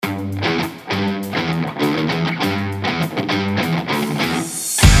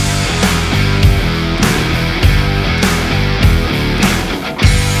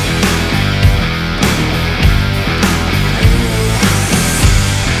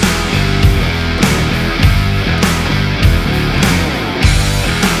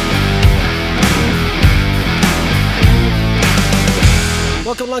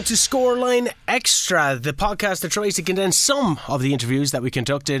on to Scoreline Extra, the podcast that tries to condense some of the interviews that we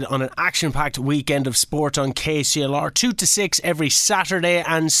conducted on an action-packed weekend of sport on KCLR, 2 to 6 every Saturday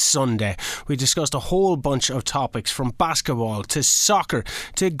and Sunday. We discussed a whole bunch of topics from basketball to soccer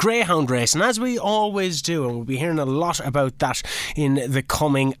to greyhound race, and as we always do, and we'll be hearing a lot about that in the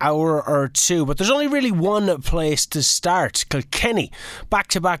coming hour or two. But there's only really one place to start. Kilkenny,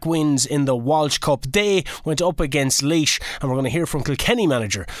 back-to-back wins in the Walsh Cup. They went up against Laois, and we're going to hear from Kilkenny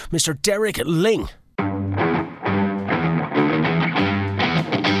manager Mr. Derek Lyng.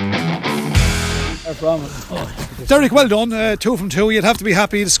 Derek, well done. 2 from 2. You'd have to be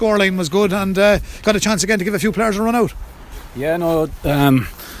happy. The scoreline was good, and got a chance again to give a few players a run out. Yeah, no,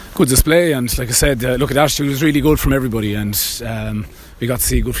 good display, and like I said, look, the attitude was really good from everybody, and we got to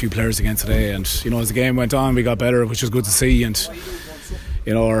see a good few players again today. And you know, as the game went on, we got better, which was good to see. And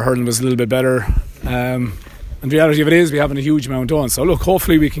you know, our hurling was a little bit better. And the reality of it is we haven't a huge amount done, so look,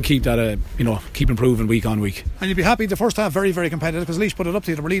 hopefully we can keep that keep improving week on week. And you'd be happy. The first half very, very competitive, because Laois put it up to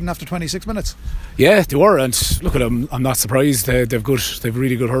you. They were leading after 26 minutes. Yeah, they were, and look at them, I'm not surprised. They've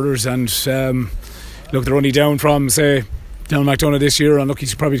really good hurlers, and look, they're only down from, say, down McDonagh this year. Unlucky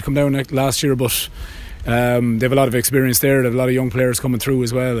to probably come down last year, but they have a lot of experience there. They have a lot of young players coming through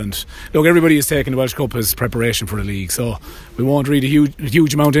as well, and look, everybody is taking the Welsh Cup as preparation for the league, so we won't read a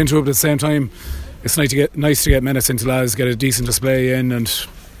huge amount into it, but at the same time it's nice to get minutes into lads, get a decent display in, and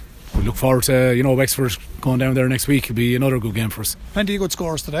we look forward to Wexford going down there next week. It'll be another good game for us. Plenty of good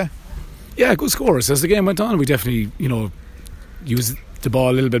scores today. Yeah, good scores. As the game went on, we definitely used the ball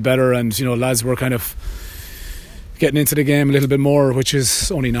a little bit better, and lads were kind of getting into the game a little bit more, which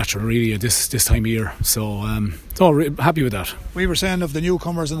is only natural really at this time of year, so happy with that. We were saying of the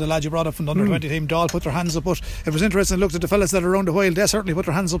newcomers and the lads you brought up from the under 20 team, Dáil put their hands up, but it was interesting to look at the fellas that are around a while. They certainly put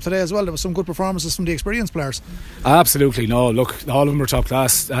their hands up today as well. There was some good performances from the experienced players. Absolutely, no, look, all of them were top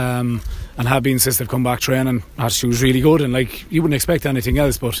class, and have been since they've come back training. Attitude was really good, and like, you wouldn't expect anything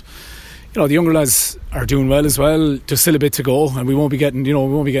else, but the younger lads are doing well as well. There's still a bit to go, and we won't be getting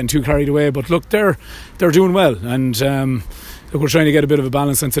too carried away. But look, they're doing well, and look, we're trying to get a bit of a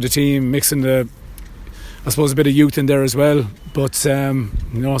balance into the team, mixing I suppose a bit of youth in there as well. But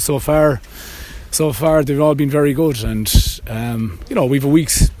so far they've all been very good, and we've a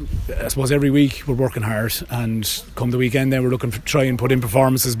week's. I suppose every week we're working hard, and come the weekend then we're looking to try and put in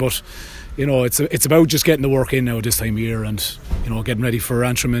performances. But it's about just getting the work in now at this time of year, and getting ready for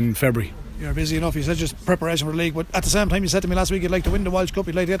Antrim in February. You're busy enough. You said just preparation for the league, but at the same time you said to me last week you'd like to win the Walsh Cup.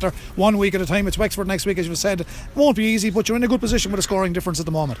 You'd like to get there 1 week at a time. It's Wexford next week, as you said. It won't be easy, but you're in a good position with a scoring difference at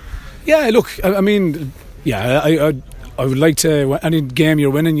the moment. Yeah, look, I mean, I would like to. Any game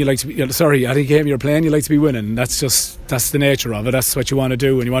you're winning, you like to be. Any game you're playing, you like to be winning. That's the nature of it. That's what you want to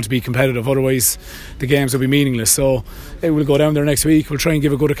do, and you want to be competitive. Otherwise, the games will be meaningless. So we'll go down there next week. We'll try and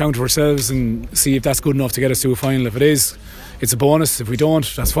give a good account of ourselves and see if that's good enough to get us to a final. If it is, it's a bonus. If we don't,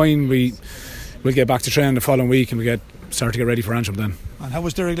 that's fine. We'll get back to training the following week, and we start to get ready for Antrim then. And how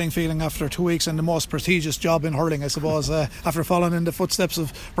was Derek Lyng feeling after 2 weeks in the most prestigious job in hurling, I suppose, after following in the footsteps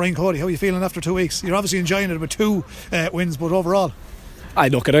of Brian Cody? How are you feeling after 2 weeks? You're obviously enjoying it with 2 wins, but overall?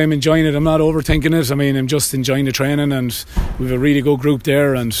 I'm enjoying it. I'm not overthinking it. I mean, I'm just enjoying the training, and we've a really good group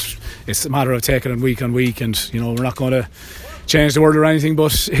there, and it's a matter of taking it week on week, and we're not going to change the world or anything,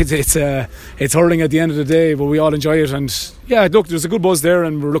 but it's hurling at the end of the day, but we all enjoy it. And yeah, look, there's a good buzz there,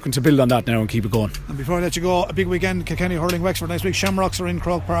 and we're looking to build on that now and keep it going. And before I let you go, a big weekend, Kilkenny hurling Wexford next week. Shamrocks are in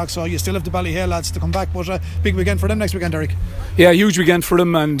Croke Park, so you still have the Ballyhale lads to come back, but a big weekend for them next weekend, Derek. Yeah, huge weekend for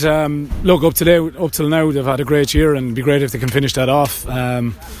them, and look, up till now they've had a great year, and it'd be great if they can finish that off.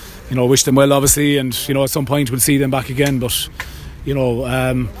 Wish them well, obviously, and at some point we'll see them back again, but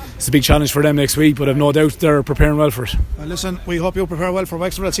it's a big challenge for them next week, but I've no doubt they're preparing well for it. Well, listen, we hope you prepare well for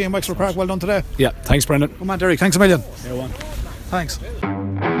Wexford. I'll see you in Wexford Park. Well done today. Yeah, thanks, Brendan. Come on, Derek, thanks a million. Yeah, one. Thanks.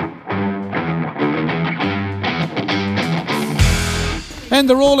 And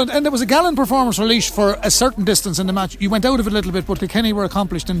the roll, and there was a gallant performance for Laois for a certain distance in the match. You went out of it a little bit, but Kilkenny were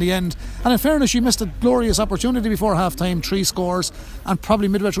accomplished in the end. And in fairness, you missed a glorious opportunity before half time, 3 scores, and probably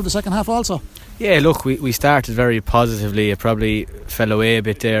midway through the second half also. Yeah, look, we started very positively. It probably fell away a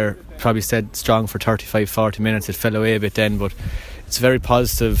bit there. Probably stayed strong for 35-40 minutes. It fell away a bit then, but it's a very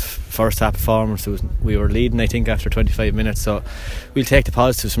positive first half performance. We were leading, I think, after 25 minutes, so we'll take the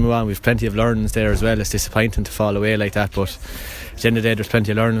positives from on. We've plenty of learnings there as well. It's disappointing to fall away like that, but the end of the day, there's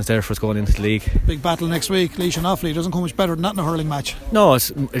plenty of learnings there for us going into the league. Big battle next week, Laois and Offaly. Doesn't come much better than that in a hurling match. No,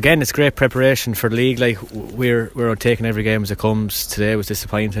 it's great preparation for the league. Like we're taking every game as it comes. Today was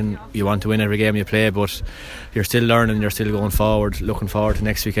disappointing. You want to win every game you play, but you're still learning, you're still going forward. Looking forward to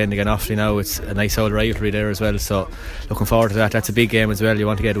next weekend again. Offaly now, it's a nice old rivalry there as well, so looking forward to that. That's a big game as well. You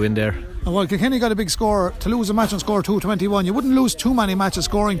want to get a win there. Well, Kilkenny got a big score. To lose a match and score 221, you wouldn't lose too many matches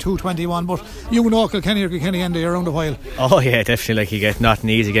scoring 221, but you know Kilkenny end of around a while. Oh yeah, definitely. Like, you get nothing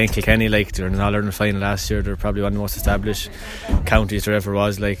easy against Kilkenny. Like, they're in an All-Ireland final last year. They're probably one of the most established counties there ever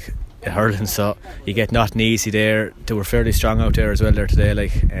was, like, hurling, so you get nothing easy there. They were fairly strong out there as well there today,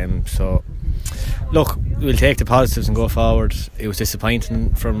 like, so look, we'll take the positives and go forward. It was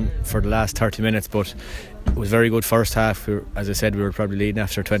disappointing for the last 30 minutes, but it was very good first half. As I said, we were probably leading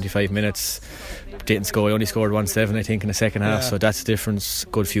after 25 minutes. Didn't score. We only scored 1-7, I think, in the second half, so that's the difference.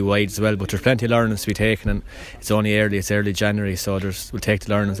 Good few wides as well, but there's plenty of learnings to be taken, and it's early January, so we'll take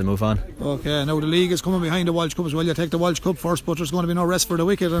the learnings and move on. Okay, now the league is coming behind the Walsh Cup as well. You take the Walsh Cup first, but there's going to be no rest for the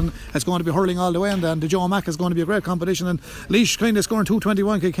wicked, and it's going to be hurling all the way, and then the Joe Mac is going to be a great competition, and Laois kind of scoring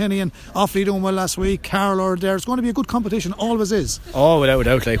 221, Kilkenny and Offaly doing well last week, Carlow are there. It's going to be a good competition, always is. Oh, without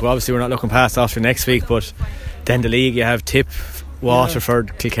doubt. Like, well, obviously we're not looking past Offaly next week, but then the league, you have Tip,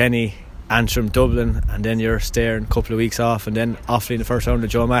 Waterford, Kilkenny, Antrim, Dublin, and then you're staring a couple of weeks off, and then Offaly in the first round of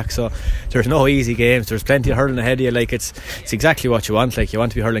Joe Mac. So there's no easy games. There's plenty of hurling ahead of you. Like, it's exactly what you want. Like, you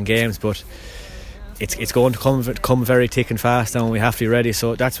want to be hurling games, but it's going to come very thick and fast now, and we have to be ready.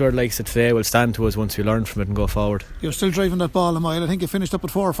 So that's where, like I said, today will stand to us once we learn from it and go forward. You're still driving that ball a mile. I think you finished up at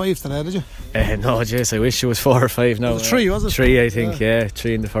 4 or 5 today, did you? No, jeez, I wish it was 4 or 5 now. Was it 3, was it? 3, I think, yeah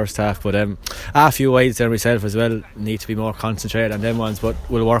 3 in the first half, but a few wides there myself as well. Need to be more concentrated on them ones, but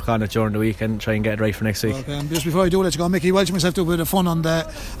we'll work on it during the week and try and get it right for next week. Okay, and just before I do let you go, Mickey, Welch and myself do a bit of fun on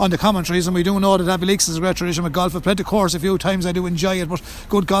the commentaries, and we do know that Abbey Leaks is a great tradition with golf. I've played the course a few times, I do enjoy it, but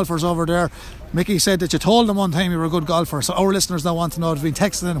good golfers over there. Mickey said that you told them one time you were a good golfer, so our listeners now want to know, they've been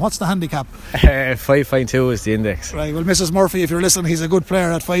texting in, what's the handicap? 5.2 is the index. Right, well, Mrs. Murphy, if you're listening, he's a good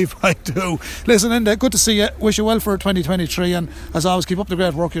player at 5.2. Listen, Enda, good to see you. Wish you well for 2023, and as always, keep up the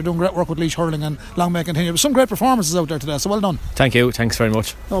great work. You're doing great work with Laois Hurling, and long may it continue. Some great performances out there today, so well done. Thank you, thanks very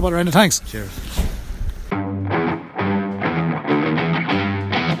much. No bother, Enda, thanks. Cheers.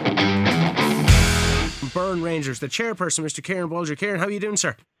 Burn Rangers, the chairperson, Mr. Kieran Bolger. Kieran, how are you doing,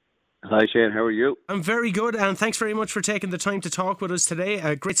 sir? Hi Shane, how are you? I'm very good, and thanks very much for taking the time to talk with us today.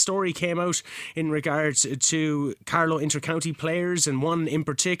 A great story came out in regards to Carlow inter-county players, and one in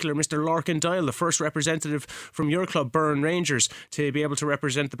particular, Mr. Lorcan Doyle, the first representative from your club, Burn Rangers, to be able to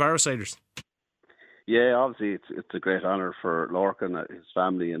represent the Barrowsiders. Yeah, obviously it's a great honour for Lorcan, his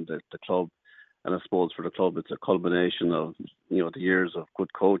family and the club, and I suppose for the club it's a culmination of the years of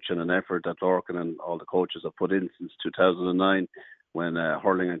good coaching and effort that Lorcan and all the coaches have put in since 2009. When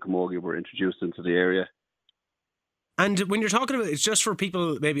hurling and camogie were introduced into the area. And when you're talking about it, it's just for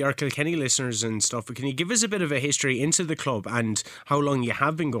people, maybe our Kilkenny listeners and stuff, but can you give us a bit of a history into the club and how long you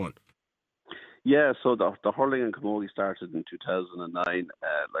have been going? Yeah, so the hurling and camogie started in 2009.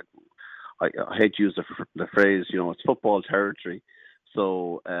 I hate to use the phrase, it's football territory.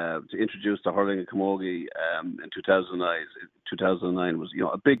 So to introduce the hurling and camogie in 2009 was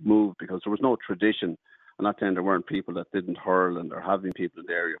a big move, because there was no tradition. I'm not saying there weren't people that didn't hurl, and there have been people in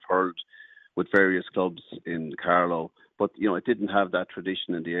the area who've hurled with various clubs in Carlow, but it didn't have that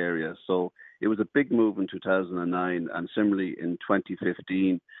tradition in the area. So it was a big move in 2009, and similarly in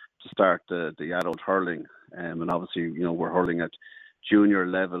 2015 to start the adult hurling. And obviously, we're hurling at junior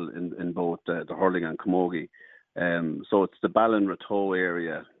level in both the hurling and camogie. So it's the Ballinratoe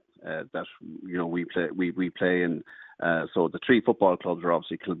area that we play in. So the 3 football clubs are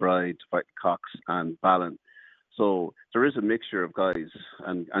obviously Kilbride, Cox and Ballin. So there is a mixture of guys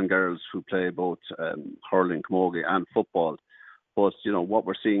and girls who play both hurling, camogie and football. But what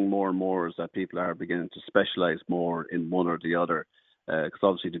we're seeing more and more is that people are beginning to specialise more in one or the other. Because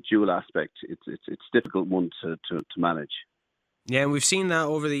obviously the dual aspect, it's a difficult one to manage. Yeah, and we've seen that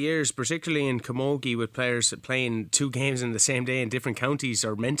over the years, particularly in camogie, with players playing 2 games in the same day in different counties,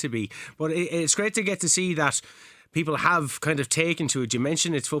 or meant to be. But it's great to get to see that people have kind of taken to it. You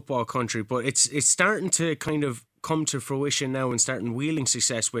mentioned it's football country, but it's starting to kind of come to fruition now and starting wheeling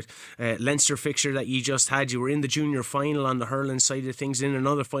success with Leinster fixture that you just had. You were in the junior final on the hurling side of things, in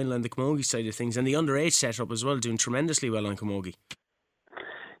another final on the camogie side of things, and the underage setup as well, doing tremendously well on camogie.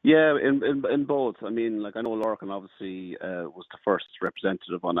 Yeah, in both. I mean, I know Lorcan obviously was the first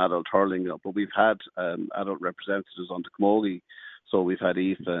representative on adult hurling, but we've had adult representatives on the camogie. So we've had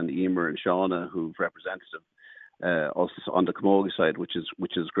Aoife and Emer and Shauna who've represented us on the camogie side, which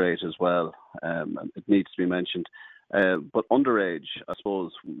is great as well. And it needs to be mentioned. But underage, I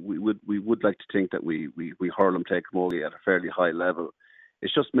suppose we would like to think that we hurl and play camogie at a fairly high level.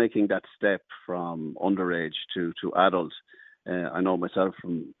 It's just making that step from underage to adult. I know myself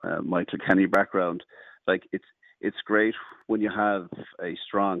from my Kilkenny background, like it's great when you have a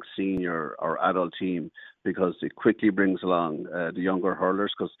strong senior or adult team, because it quickly brings along the younger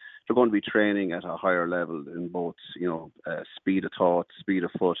hurlers, because they're going to be training at a higher level in both, speed of thought, speed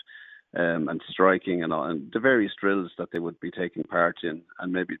of foot, and striking and the various drills that they would be taking part in,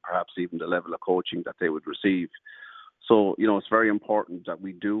 and maybe perhaps even the level of coaching that they would receive. So, it's very important that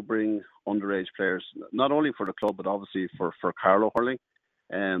we do bring underage players, not only for the club, but obviously for Carlow hurling,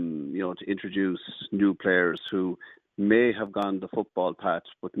 to introduce new players who may have gone the football path,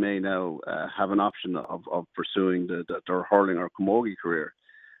 but may now have an option of pursuing their hurling or camogie career.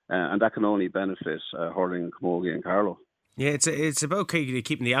 And that can only benefit hurling and camogie in Carlow. Yeah, it's about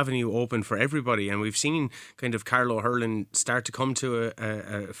keeping the avenue open for everybody, and we've seen kind of Carlow hurling start to come to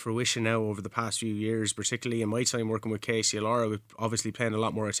a fruition now over the past few years, particularly in my time working with KCLR. We're obviously paying a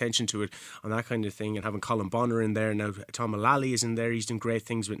lot more attention to it on that kind of thing, and having Colin Bonner in there now. Tom O'Lally is in there; he's doing great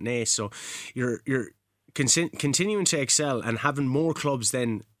things with Naas. So you're continuing to excel, and having more clubs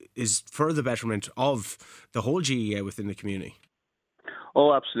then is for the betterment of the whole GEA within the community.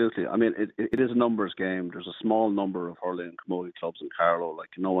 Oh, absolutely. I mean, it is a numbers game. There's a small number of hurling and camogie clubs in Carlow. Like,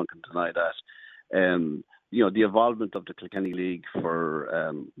 no one can deny that. The involvement of the Kilkenny League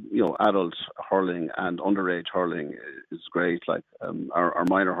for, adult hurling and underage hurling is great. Like, our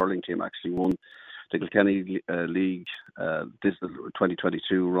minor hurling team actually won the Kilkenny League this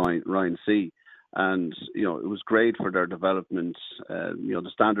 2022 Ryan C. And, it was great for their development.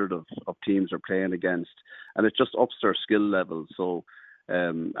 The standard of teams they're playing against, and it just ups their skill level. So,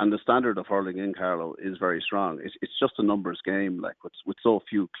 and the standard of hurling in Carlow is very strong. It's just a numbers game. Like, with so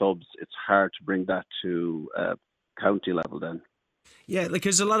few clubs, it's hard to bring that to county level then. Yeah,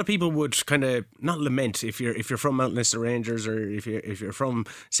 because a lot of people would kind of not lament if you're from Mount Leinster Rangers, or if you're from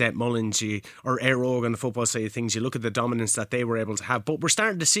St Mullins or Éire Óg on the football side of things. You look at the dominance that they were able to have, but we're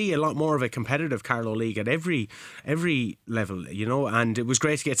starting to see a lot more of a competitive Carlow League at every level, and it was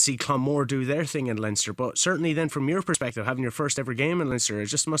great to get to see Clonmore do their thing in Leinster. But certainly then, from your perspective, having your first ever game in Leinster, it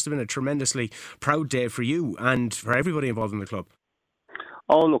just must have been a tremendously proud day for you and for everybody involved in the club.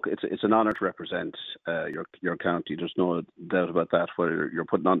 Oh, look, it's an honour to represent your county. There's no doubt about that, whether you're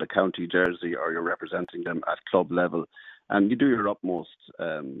putting on the county jersey or you're representing them at club level. And you do your utmost,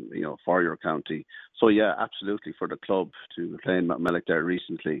 for your county. So, yeah, absolutely, for the club to play in Mountmellick there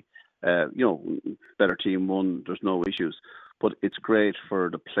recently, better team won, there's no issues. But it's great for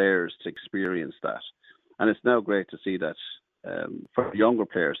the players to experience that. And it's now great to see that for younger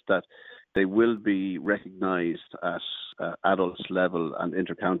players, that they will be recognised at adults level and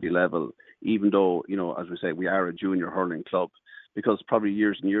intercounty level, even though, as we say, we are a junior hurling club, because probably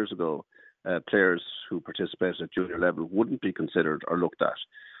years and years ago, players who participate at junior level wouldn't be considered or looked at.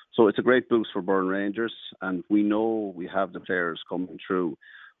 So it's a great boost for Burren Rangers, and we know we have the players coming through,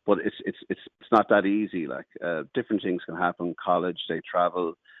 but it's not that easy. Like, different things can happen. College, they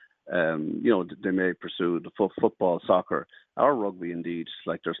travel. They may pursue the football, soccer, or rugby. Indeed,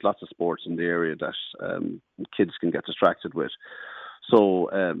 like, there's lots of sports in the area that kids can get distracted with. So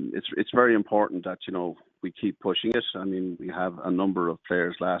it's very important that we keep pushing it. I mean, we have a number of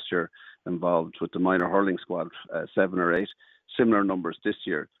players last year involved with the minor hurling squad, 7 or 8, similar numbers this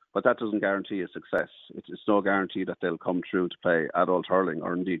year. But that doesn't guarantee a success. It's no guarantee that they'll come through to play adult hurling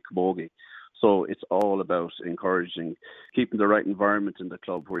or indeed camogie. So it's all about encouraging, keeping the right environment in the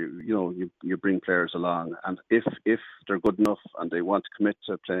club where you bring players along, and if they're good enough and they want to commit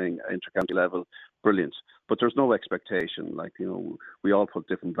to playing at intercounty level, brilliant. But there's no expectation. Like, we all put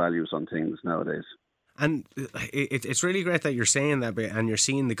different values on things nowadays. And it's really great that you're saying that, and you're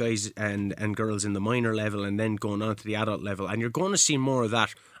seeing the guys and girls in the minor level and then going on to the adult level, and you're going to see more of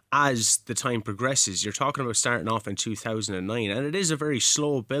that as the time progresses. You're talking about starting off in 2009, and it is a very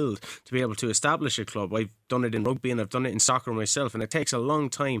slow build to be able to establish a club. I've done it in rugby and I've done it in soccer myself, and it takes a long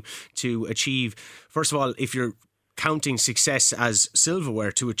time to achieve, first of all, if you're counting success as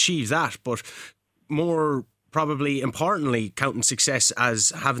silverware, to achieve that, but more probably importantly, counting success as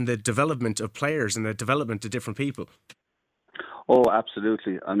having the development of players and the development of different people. Oh,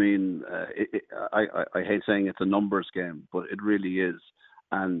 absolutely. I mean, I hate saying it's a numbers game, but it really is.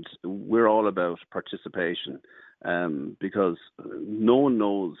 And we're all about participation, because no one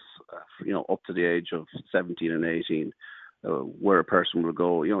knows, up to the age of 17 and 18, where a person will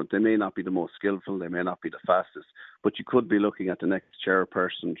go. They may not be the most skillful, they may not be the fastest, but you could be looking at the next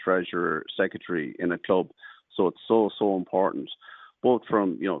chairperson, treasurer, secretary in a club. So it's so important, both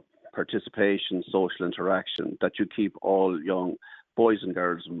from, participation, social interaction, that you keep all young boys and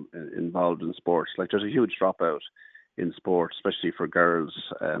girls involved in sports. Like, there's a huge dropout in sport, especially for girls,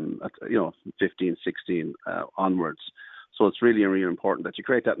 at 15, 16 onwards. So it's really, really important that you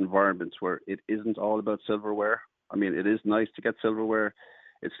create that environment where it isn't all about silverware. I mean, it is nice to get silverware.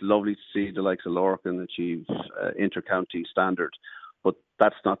 It's lovely to see the likes of Lorcan achieve inter-county standard, but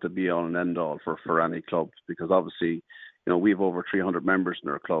that's not the be-all and end-all for any club, because obviously, we have over 300 members in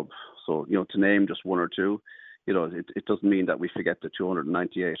our club. So, to name just one or two, it doesn't mean that we forget the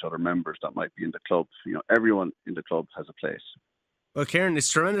 298 other members that might be in the club. Everyone in the club has a place. Well, Kieran, it's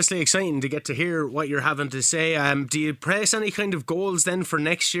tremendously exciting to get to hear what you're having to say. Do you press any kind of goals then for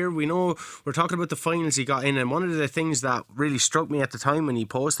next year? We know we're talking about the finals you got in, and one of the things that really struck me at the time when you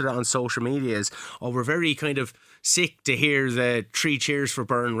posted it on social media is, we're very kind of sick to hear the 3 cheers for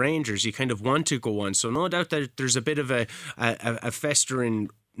Burren Rangers. You kind of want to go on. So no doubt that there's a bit of a festering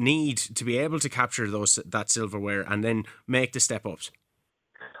need to be able to capture that silverware and then make the step ups.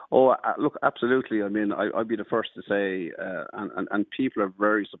 Oh, look, absolutely. I mean, I'd be the first to say, and people are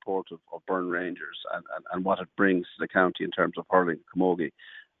very supportive of Burren Rangers and what it brings to the county in terms of hurling camogie.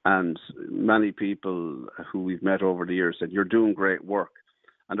 And many people who we've met over the years said, you're doing great work.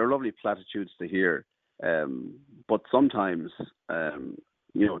 And they're lovely platitudes to hear. But sometimes,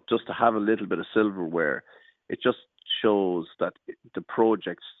 just to have a little bit of silverware, it just shows that the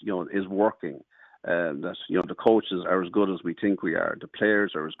project, is working. That the coaches are as good as we think we are, the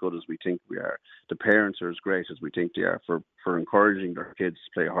players are as good as we think we are, the parents are as great as we think they are for encouraging their kids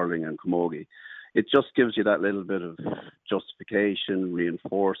to play hurling and camogie. It just gives you that little bit of justification,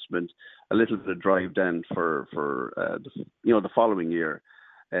 reinforcement, a little bit of drive then for the following year.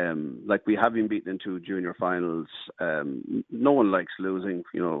 Like, we have been beaten in 2 junior finals. No one likes losing,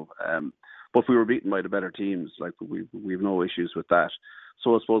 but we were beaten by the better teams. Like, we've no issues with that.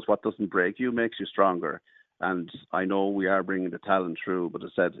 So I suppose what doesn't break you makes you stronger. And I know we are bringing the talent through, but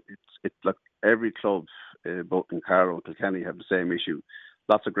as I said, it's like every club, both in Carlow and Kilkenny, have the same issue.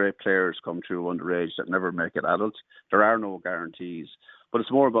 Lots of great players come through underage that never make it adult. There are no guarantees, but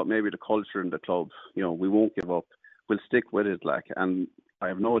it's more about maybe the culture in the club. We won't give up. We'll stick with it, and I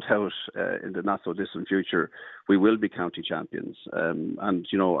have no doubt in the not so distant future we will be county champions. And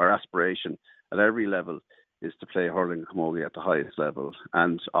our aspiration at every level is to play hurling and camogie at the highest level,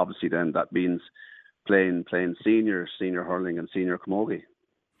 and obviously then that means playing senior hurling and senior camogie.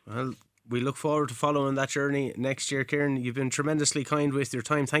 Well, we look forward to following that journey next year. Kieran, you've been tremendously kind with your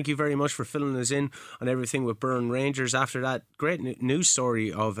time. Thank you very much for filling us in on everything with Burren Rangers after that great news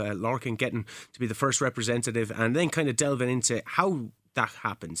story of Lorcan getting to be the first representative, and then kind of delving into how that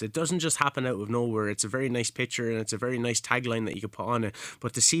happens. It doesn't just happen out of nowhere. It's a very nice picture and it's a very nice tagline that you can put on it,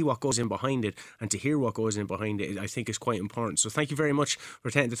 but to see what goes in behind it and to hear what goes in behind it, I think is quite important. So thank you very much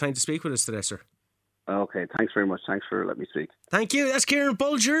for taking the time to speak with us today, sir. Okay, thanks very much. Thanks for letting me speak. Thank you. That's Kieran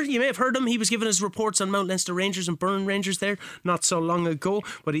Bulger. You may have heard him. He was giving us reports on Mount Leinster Rangers and Burren Rangers there not so long ago,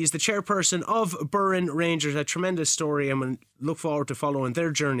 but he is the chairperson of Burren Rangers. A tremendous story, and we'll look forward to following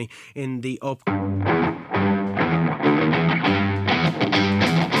their journey in the up.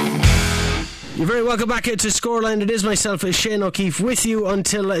 You're very welcome back to Scoreline. It is myself, Shane O'Keefe, with you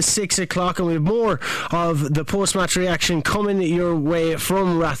until 6 o'clock, and we have more of the post-match reaction coming your way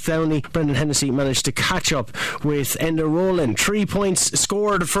from Rathdowney. Brendan Hennessy managed to catch up with Enda Rowland. 3 points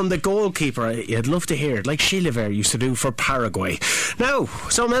scored from the goalkeeper. You'd love to hear it, like Chilavert used to do for Paraguay. Now,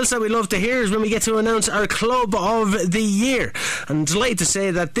 something else that we love to hear is when we get to announce our Club of the Year. I'm delighted to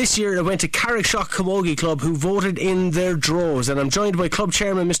say that this year it went to Carrickshock Camogie Club, who voted in their droves, and I'm joined by Club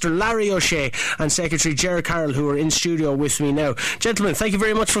Chairman Mr. Larry O'Shea and Secretary Gerard Carroll, who are in studio with me now. Gentlemen, thank you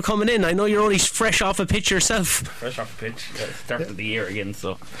very much for coming in. I know you're only fresh off a pitch yourself. Fresh off a pitch, start of the year again,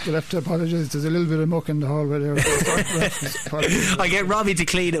 so you'll have to apologise, there's a little bit of muck in the hallway there. I get Robbie to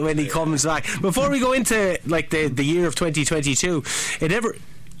clean it when he comes back. Before we go into the year of 2022,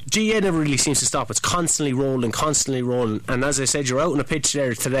 GA never really seems to stop. It's constantly rolling. And as I said, you're out on a pitch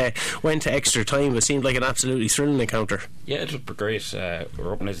there today. Went to extra time. It seemed like an absolutely thrilling encounter. Yeah, it was great.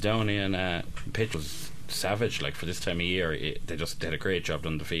 We're up in Lisdowney, and the pitch was savage. Like, for this time of year, they did a great job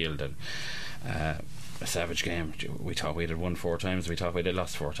on the field, and a savage game. We thought we'd won 4 times. We thought we'd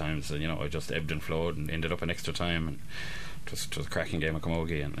lost 4 times. And, it just ebbed and flowed and ended up in extra time. And it was a cracking game of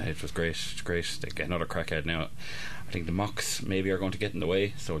camogie, and it was great. It's great. They get another crack at it now. I think the mocks maybe are going to get in the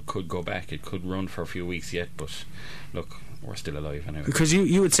way, so it could go back. It could run for a few weeks yet, but look, we're still alive anyway. Because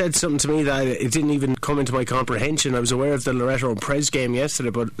you had said something to me that it didn't even come into my comprehension. I was aware of the Loretto and Prez game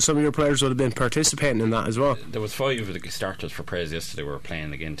yesterday, but some of your players would have been participating in that as well. There was 5 of the starters for Prez yesterday. We were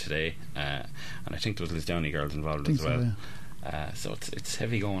playing again today, and I think there was Lisdowney girls involved as well. So, So it's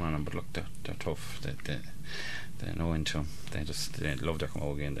heavy going on them, but look, they're tough. They know into them. They love their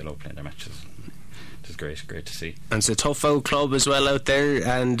camogie and they love playing their matches. It's great to see. And it's a tough out club as well out there,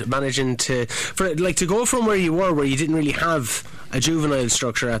 and managing to go from where you were, where you didn't really have a juvenile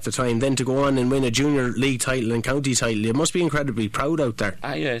structure at the time, then to go on and win a junior league title and county title. You must be incredibly proud out there.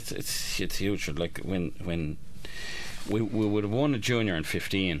 Yeah, it's huge. Like when we would have won a junior in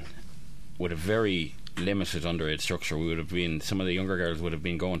 15 with a very limited underage structure. We would have been, some of the younger girls would have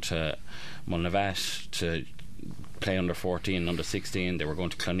been going to Mulnavat to play under 14, under 16. They were going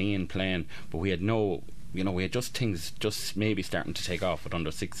to Cloneen playing, but we had no, we had just things just maybe starting to take off with under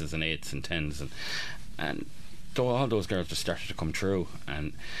 6s and 8s and 10s, and all those girls just started to come through.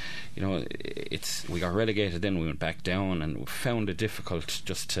 And we got relegated, then we went back down, and we found it difficult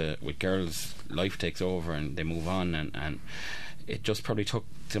just to, with girls, life takes over and they move on, and it just probably took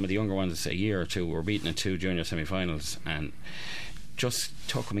some of the younger ones a year or two. We were beaten in 2 junior semi-finals, and just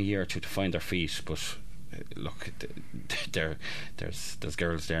took them a year or two to find their feet. But look, there's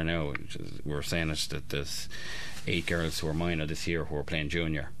girls there now. We were saying it, that there's 8 girls who are minor this year who are playing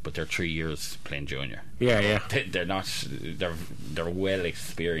junior, but they're 3 years playing junior. Yeah. They're not. They're well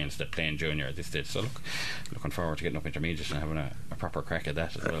experienced at playing junior at this stage. So looking forward to getting up intermediate and having a proper crack at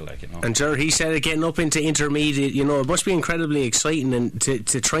that as well. And sure, he said getting up into intermediate, it must be incredibly exciting, and to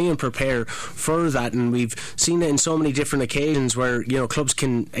try and prepare for that. And we've seen it in so many different occasions where clubs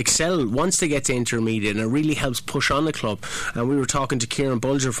can excel once they get to intermediate, and it really helps push on the club. And we were talking to Kieran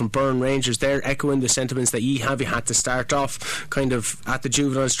Bulger from Burn Rangers. They're echoing the sentiments that you had to start off kind of at the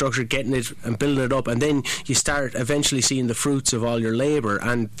juvenile structure, getting it and building it up, and then you start eventually seeing the fruits of all your labour.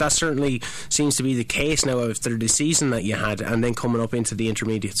 And that certainly seems to be the case now after the season that you had, and then coming up into the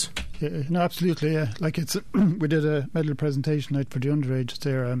intermediates. Yeah, no, absolutely. Yeah, like it's we did a medal presentation night for the underage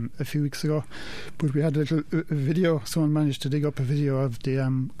there a few weeks ago, but we had a little video. Someone managed to dig up a video of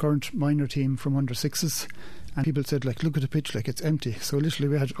the current minor team from under 6s. And people said, look at the pitch, it's empty. So literally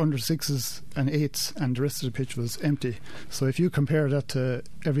we had under 6s and 8s, and the rest of the pitch was empty. So if you compare that to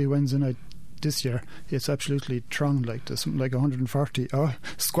every Wednesday night this year, it's absolutely thronged. There's something like 140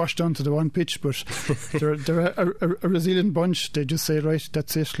 squashed onto the one pitch, but they're a resilient bunch. They just say, right,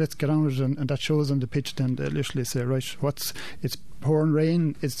 that's it, let's get on with it, and that shows on the pitch. Then they literally say, right, it's pouring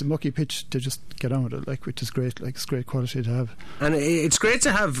rain, it's the mucky pitch, they just get on with it, which is great. It's great quality to have. And it's great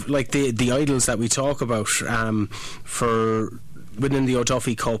to have the idols that we talk about for within the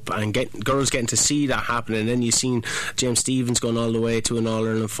O'Duffy Cup, and girls getting to see that happen. And then you've seen James Stephens going all the way to an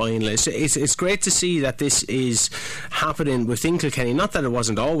All-Ireland final. It's great to see that this is happening within Kilkenny. Not that it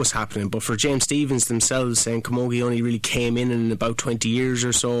wasn't always happening, but for James Stephens themselves saying camogie only really came in about 20 years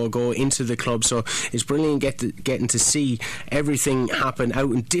or so ago into the club. So it's brilliant getting to see everything happen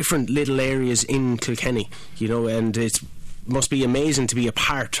out in different little areas in Kilkenny, and it must be amazing to be a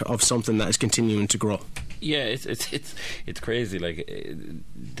part of something that is continuing to grow. Yeah, it's crazy.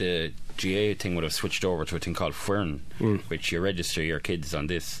 The GA thing would have switched over to a thing called Fern, which you register your kids on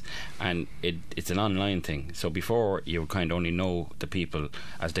this, and it's an online thing. So before, you would kind of only know the people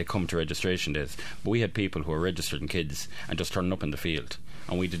as they come to registration days. But we had people who were registered kids and just turning up in the field,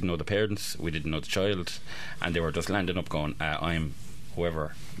 and we didn't know the parents, we didn't know the child, and they were just landing up going, I'm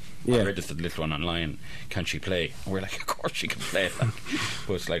whoever. I registered the little one online, can she play? And we're like, of course she can play.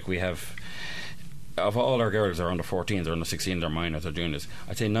 But we have, of all our girls are under 14s or under 16s or minors or juniors,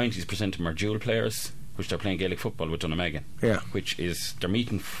 I'd say 90% of them are dual players, which they're playing Gaelic football with Donemegan, which is they're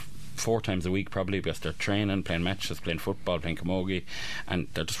meeting 4 times a week probably, because they're training, playing matches, playing football, playing camogie, and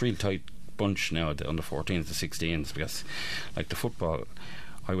they're just really tight bunch now, the under 14s, the 16s, because the football,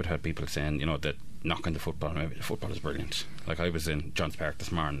 I would have people saying that knocking the football, maybe the football is brilliant. I was in Johns Park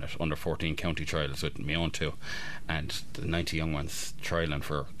this morning at under 14 county trials with my own 2, and the 90 young ones trialling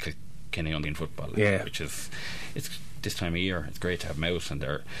for Kilkenny Indian football, which is, it's this time of year, it's great to have them out, and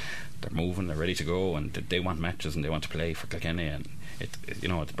they're moving, they're ready to go, and they want matches and they want to play for Kilkenny, and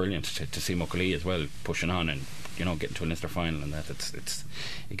it's brilliant to see Muckalee as well pushing on and getting to an Ulster final, and that it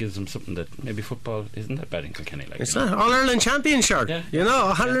gives them something that maybe football isn't that bad in Kilkenny. It's not All-Ireland champion, sure.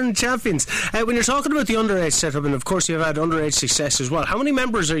 All-Ireland champions. When you're talking about the underage setup, and of course you've had underage success as well, how many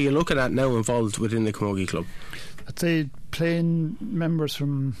members are you looking at now involved within the Camogie Club? I'd say playing members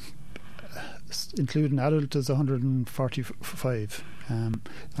from including adult is 145.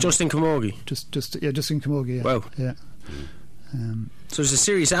 Just in Camogie? Just in Camogie. Wow. Yeah. So there's a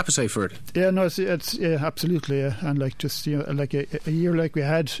serious appetite for it. Yeah, no, it's absolutely, and just a year like we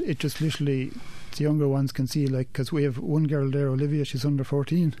had, it just literally the younger ones can see, because we have one girl there, Olivia, she's under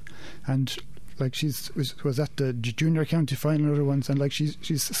 14, and like she was at the junior county final other once, and like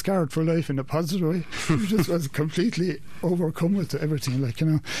she's scarred for life in a positive way. She just was completely overcome with everything, like, you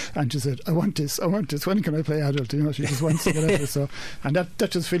know. And she said, I want this, when can I play adult, you know. She just wants to get out of it. So, and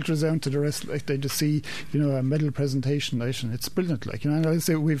that just filters down to the rest. Like, they just see, you know, a medal presentation night, and it's brilliant, like, you know. And I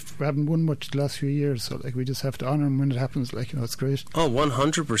say we haven't won much the last few years, so like we just have to honour them when it happens, like, you know. It's great.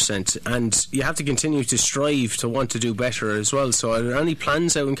 100%. And you have to continue to strive to want to do better as well. So are there any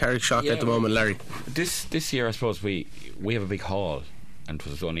plans out in Carrickshock at the moment, Larry? This year, I suppose we have a big hall, and it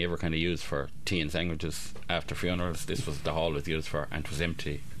was only ever kind of used for tea and sandwiches after funerals. This was the hall was used for, and it was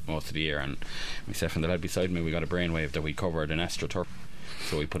empty most of the year. And myself and the lad beside me, we got a brainwave that we covered in AstroTurf.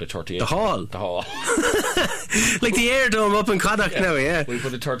 So we put a 38. The hall. Like the Air Dome up in Connacht now, yeah. We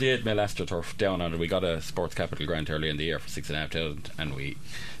put a 38 mil AstroTurf down on it. We got a Sports Capital grant early in the year for 6,500, and we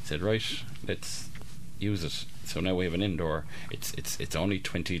said, right, let's use it. So now we have an indoor. It's only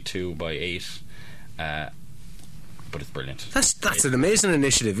 22 by 8, but it's brilliant. That's an amazing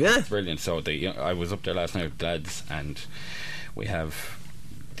initiative, yeah. It's brilliant. So I was up there last night with lads, and we have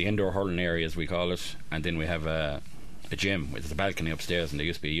the indoor hurling area, as we call it, and then we have a gym with a balcony upstairs, and there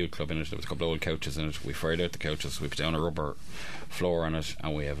used to be a youth club in it. There was a couple of old couches in it. We fired out the couches, we put down a rubber floor on it,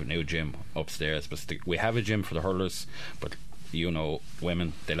 and we have a new gym upstairs. But we have a gym for the hurlers, but you know,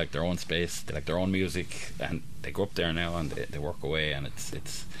 women, they like their own space, they like their own music, and they go up there now and they work away, and it's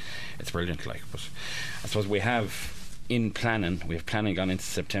brilliant, like. But I suppose we have planning gone into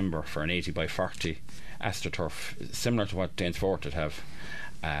September for an 80 by 40 AstroTurf, similar to what Danesfort would have,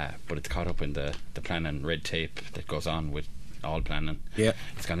 but it's caught up in the planning red tape that goes on with all planning. Yeah,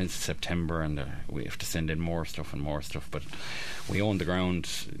 it's gone into September, and we have to send in more stuff. But we own the ground,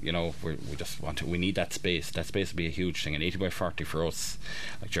 you know. We just we need that space. That space will be a huge thing. And 80 by 40 for us,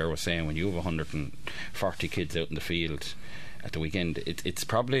 like Ger was saying, when you have 140 kids out in the field at the weekend, it's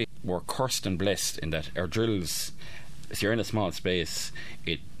probably, we're cursed and blessed in that our drills, if you're in a small space,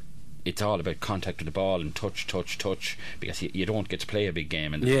 it's all about contact with the ball and touch, because you don't get to play a big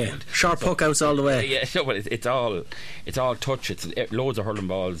game in the field. Sharp hook outs all the way. Yeah, so, but it's all touch. It's loads of hurling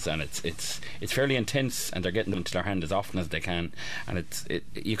balls, and it's fairly intense, and they're getting them into their hand as often as they can, and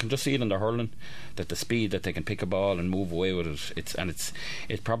you can just see it in their hurling, that the speed that they can pick a ball and move away with it.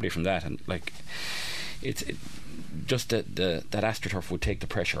 It's probably from that, and like just that AstroTurf would take the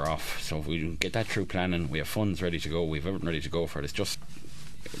pressure off. So if we get that through planning, we have funds ready to go, we have everything ready to go for it. It's just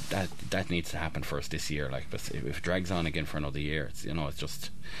that needs to happen for us this year, like. But if it drags on again for another year, it's, you know, it's just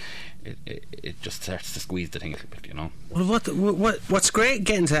it just starts to squeeze the thing a little bit, you know. Well, what's great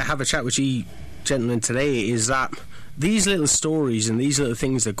getting to have a chat with you gentlemen today is that these little stories and these little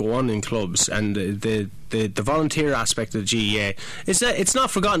things that go on in clubs, and the volunteer aspect of the GEA, it's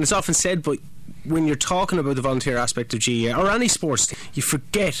not forgotten. It's often said, but when you're talking about the volunteer aspect of GEA or any sports, you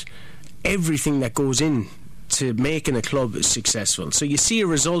forget everything that goes in to making a club successful. So you see a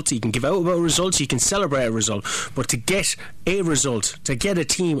result, you can give out about results, you can celebrate a result, but to get a result, to get a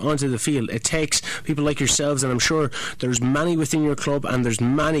team onto the field, it takes people like yourselves, and I'm sure there's many within your club, and there's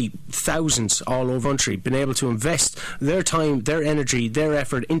many thousands all over the country, been able to invest their time, their energy, their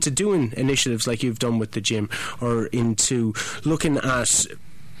effort into doing initiatives like you've done with the gym, or into looking at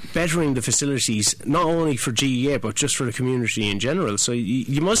bettering the facilities, not only for GEA but just for the community in general. So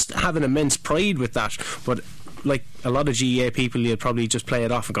you must have an immense pride with that. But like a lot of GEA people, you'll probably just play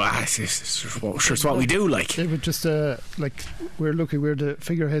it off and go, it's what we do, like. Yeah, but just like we're the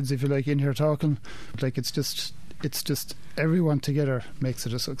figureheads, if you like, in here talking. Like it's just everyone together makes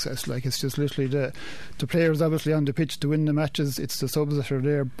it a success. Like, it's just literally the players obviously on the pitch to win the matches, it's the subs that are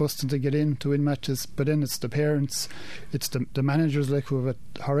there busting to get in to win matches, but then it's the parents, it's the managers, like, who have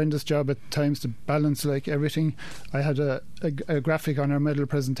a horrendous job at times to balance, like, everything. I had a graphic on our medal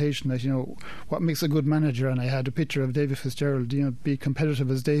presentation that, you know, what makes a good manager, and I had a picture of Davy Fitzgerald, you know, be competitive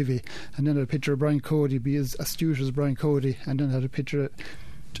as Davy, and then a picture of Brian Cody, be as astute as Brian Cody, and then I had a picture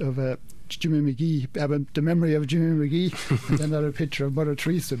of Jimmy McGee, the memory of Jimmy McGee, and then a picture of Mother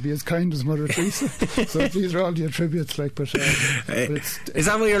Teresa, be as kind as Mother Teresa. So these are all the attributes, like. But is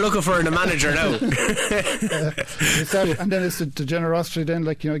that what you're looking for in a manager now? It's that, and then it's the generosity. Then,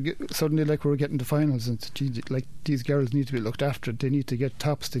 like, you know, suddenly, like, we're getting to finals, and like, these girls need to be looked after. They need to get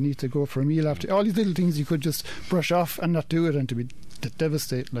tops. They need to go for a meal after. All these little things you could just brush off and not do it, and to be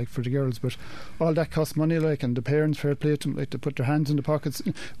devastating, like, for the girls. But all that costs money, like, and the parents, fair play to them, like, to put their hands in the pockets.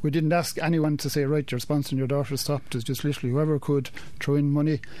 We didn't ask anyone to say, right, you're sponsoring your daughter, stop. It was just literally whoever could throw in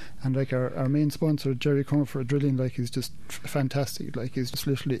money, and like our main sponsor, Jerry Comfort Drilling, like, he's just fantastic. Like, he's just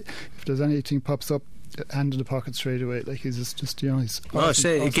literally, if there's anything pops up, hand in the pocket straight away. Like he's just he's games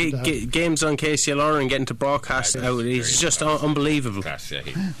on KCLR and getting to broadcast out. He's just unbelievable. Class, yeah,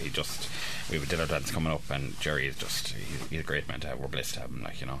 he just. We did our dad's coming up, and Jerry is he's a great man to have. We're blessed to have him,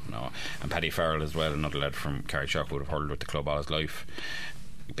 and Paddy Farrell as well, another lad from Carrickshock who would have hurled with the club all his life,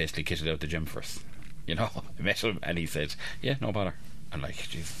 basically kitted out the gym for us. I met him and he said, yeah, no bother. And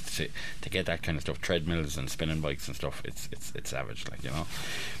to get that kind of stuff, treadmills and spinning bikes and stuff, it's savage.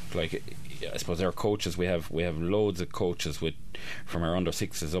 I suppose our coaches, we have loads of coaches from our under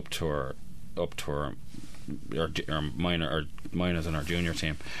sixes up to our minors and our junior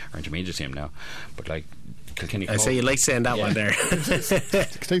team, our intermediate team now. But Kilkenny, I say you like saying that one there.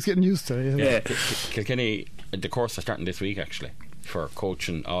 Takes getting used to it. Yeah. Kilkenny, the course are starting this week actually. For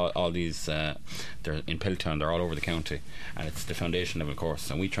coaching all these, they're in Piltown, they're all over the county, and it's the foundation level course,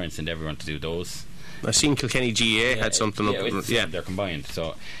 and we try and send everyone to do those. I've seen Kilkenny GA had something up. They're combined,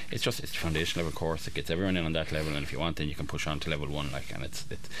 so it's the foundation level course. It gets everyone in on that level, and if you want, then you can push on to level 1. And it's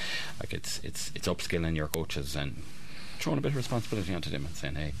upskilling your coaches and throwing a bit of responsibility onto them and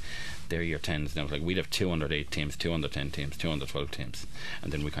saying, hey, they're year 10s now. Like, we'd have 2 under 8 teams, 2 under 10 teams, 2 under 12 teams,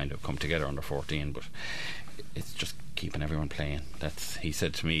 and then we kind of come together under 14. But it's just keeping everyone playing. He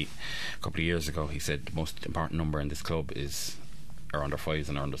said to me a couple of years ago, he said the most important number in this club is our under 5s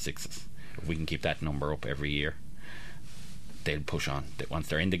and our under 6s. If we can keep that number up every year, they'll push on. Once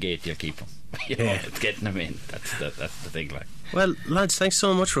they're in the gate, you'll keep them. It's getting them in. That's the thing. Well, lads, thanks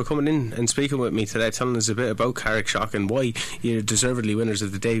so much for coming in and speaking with me today, telling us a bit about Carrickshock and why you're deservedly winners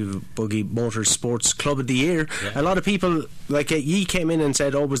of the David Buggy Motors Sports Club of the Year. Yeah. A lot of people, ye came in and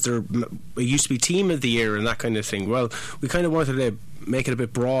said, was there it used to be Team of the Year and that kind of thing. Well, we kind of wanted to make it a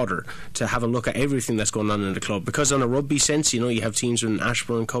bit broader to have a look at everything that's going on in the club, because on a rugby sense, you have teams with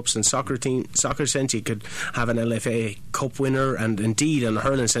Ashbourne Cups, and soccer sense you could have an LFA Cup winner, and indeed on a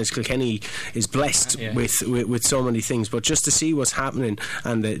hurling sense Kilkenny is blessed with so many things. But just to see what's happening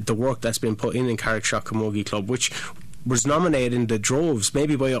and the work that's been put in Carrickshock Camogie Club, which was nominated in the droves,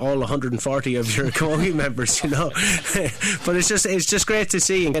 maybe by all 140 of your Camogie members, but it's just great to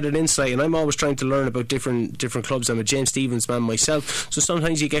see and get an insight. And I'm always trying to learn about different clubs. I'm a James Stephens man myself, so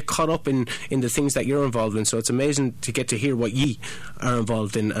sometimes you get caught up in the things that you're involved in, so it's amazing to get to hear what ye are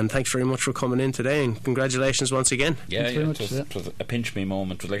involved in. And thanks very much for coming in today, and congratulations once again. It was a pinch me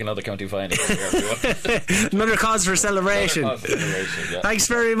moment. It was like another county final. Another cause for celebration. Thanks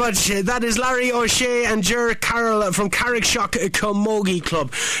very much. That is Larry O'Shea and Ger Carroll from Carrickshock Camogie Club,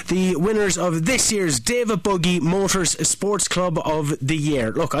 the winners of this year's David Buggy Motors Sports Club of the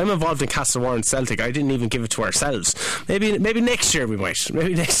Year. Look, I'm involved in Castlewarren Celtic. I didn't even give it to ourselves. Maybe next year we might. We're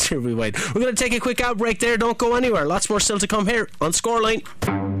going to take a quick outbreak there. Don't go anywhere. Lots more still to come here on Scoreline.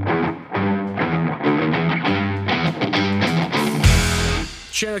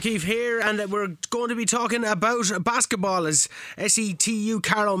 Shane O'Keefe here, and we're going to be talking about basketball as SETU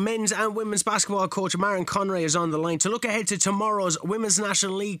Carlow men's and women's basketball coach Maren Conray is on the line to look ahead to tomorrow's Women's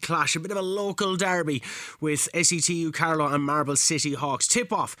National League clash, a bit of a local derby with SETU Carlow and Marble City Hawks.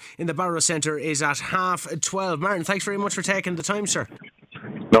 Tip-off in the Barrow Centre is at 12:30. Maren, thanks very much for taking the time, sir.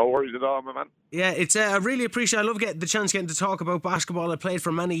 No worries at all, my man. Yeah, it's I really appreciate. I love getting the chance getting to talk about basketball. I played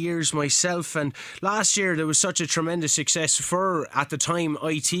for many years myself, and last year there was such a tremendous success for, at the time,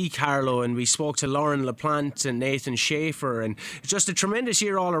 IT Carlow, and we spoke to Lauren LaPlante and Nathan Schaefer, and just a tremendous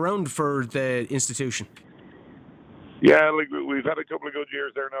year all around for the institution. Yeah, we've had a couple of good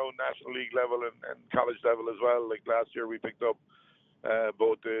years there now, National League level and college level as well. Like last year we picked up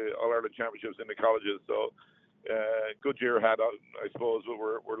both the All-Ireland Championships in the colleges, so good year ahead, I suppose.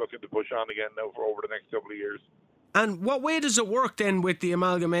 We're looking to push on again now for over the next couple of years. And what way does it work then with the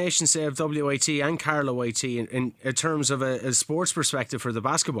amalgamation, say, of WIT and Carlow IT in terms of a sports perspective for the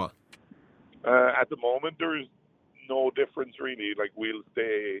basketball? At the moment, there's no difference really. Like, we'll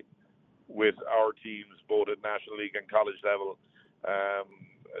stay with our teams both at National League and college level.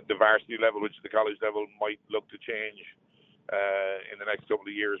 The varsity level, which is the college level, might look to change in the next couple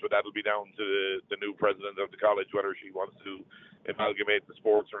of years, but that'll be down to the new president of the college, whether she wants to amalgamate the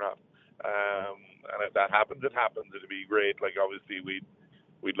sports or not. And if that happens, it happens. It'd be great. Like, obviously,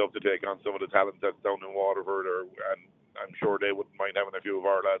 we'd love to take on some of the talent that's down in Waterford, and I'm sure they wouldn't mind having a few of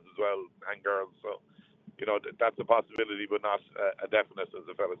our lads as well, and girls. So, that's a possibility, but not a definite, as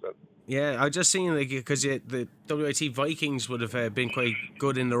the fella said. Yeah, I was just seeing, because the WIT Vikings would have been quite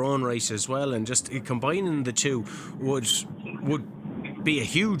good in their own race as well, and just combining the two would be a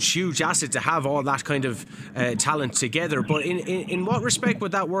huge asset to have all that kind of talent together. But in what respect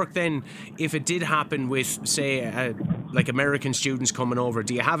would that work then if it did happen with, say, like American students coming over?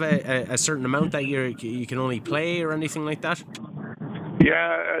 Do you have a certain amount that you can only play or anything like that?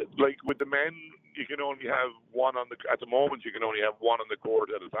 Yeah, like with the men, you can only have one on the. At the moment, you can only have one on the court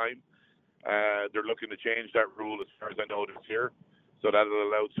at a time. They're looking to change that rule, as far as I know, this year, so that it'll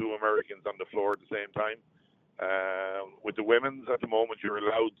allow 2 Americans on the floor at the same time. With the women's, at the moment, you're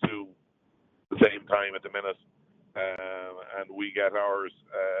allowed 2 at the same time at the minute, and we get ours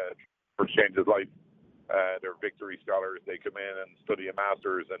for Changes Life. They're Victory Scholars. They come in and study a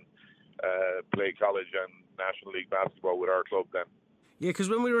master's and play college and National League basketball with our club then. Yeah, because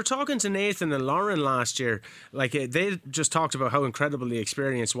when we were talking to Nathan and Lauren last year, like they just talked about how incredible the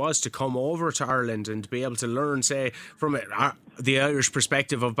experience was to come over to Ireland and to be able to learn, say, from the Irish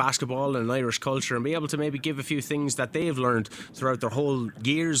perspective of basketball and Irish culture, and be able to maybe give a few things that they've learned throughout their whole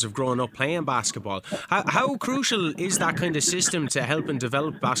years of growing up playing basketball. How crucial is that kind of system to help and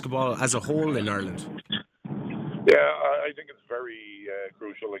develop basketball as a whole in Ireland? Yeah, I think it's very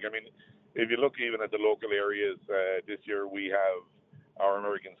crucial. Like, I mean, if you look even at the local areas, this year we have our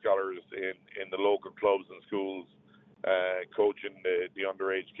American Scholars in the local clubs and schools coaching the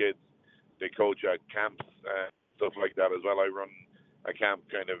underage kids. They coach at camps, stuff like that as well. I run a camp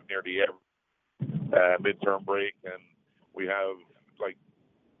kind of nearly every midterm break, and we have like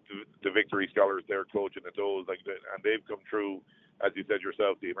the Victory Scholars there coaching at those, and they've come through, as you said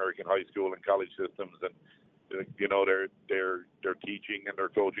yourself, the American high school and college systems, and you know their teaching and their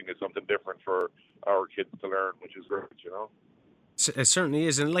coaching is something different for our kids to learn, which is great, you know. It certainly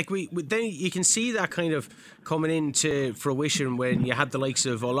is, and like then you can see that kind of coming into fruition when you had the likes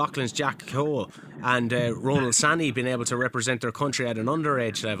of O'Loughlin's Jack Cole and Ronald Sani being able to represent their country at an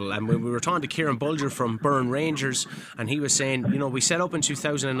underage level. And when we were talking to Kieran Bulger from Burn Rangers, and he was saying, you know, we set up in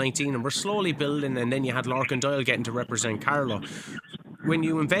 2019 and we're slowly building, and then you had Larkin Doyle getting to represent Carlow. When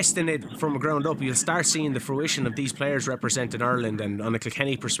you invest in it from the ground up, you'll start seeing the fruition of these players representing Ireland, and on a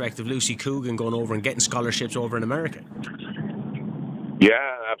Kilkenny perspective, Lucy Coogan going over and getting scholarships over in America.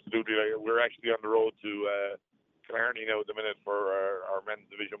 Yeah, absolutely. We're actually on the road to Killarney now at the minute for our men's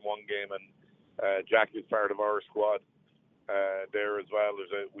Division 1 game, and Jack is part of our squad there as well.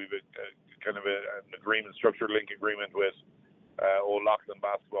 We've a kind of an agreement, structured link agreement with O'Loughlin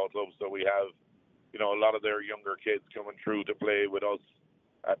Basketball Club, so we have, you know, a lot of their younger kids coming through to play with us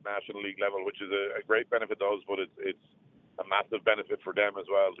at National League level, which is a great benefit to us, but it's a massive benefit for them as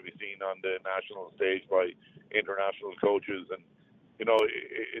well to be seen on the national stage by international coaches. And you know,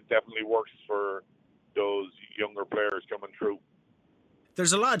 it definitely works for those younger players coming through.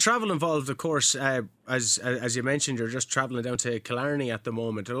 There's a lot of travel involved, of course. As you mentioned, you're just travelling down to Killarney at the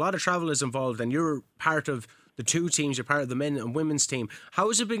moment. A lot of travel is involved, and you're part of the 2 teams. You're part of the men and women's team. How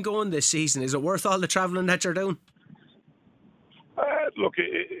has it been going this season? Is it worth all the travelling that you're doing? Look,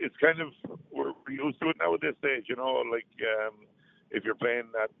 it's kind of, we're used to it now at this stage. You know, like if you're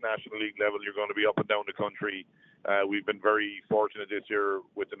playing at National League level, you're going to be up and down the country. We've been very fortunate this year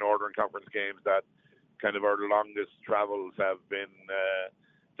with the Northern Conference games that kind of our longest travels have been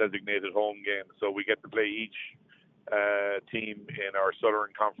designated home games. So we get to play each team in our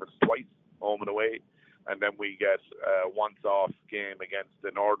Southern Conference twice, home and away. And then we get a once-off game against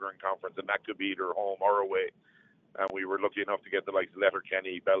the Northern Conference, and that could be either home or away. And we were lucky enough to get the likes of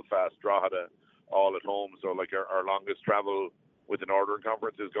Letterkenny, Belfast, Drogheda all at home. So like our longest travel with the Northern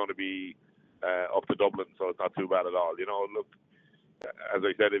Conference is going to be up to Dublin, so it's not too bad at all. You know, look, as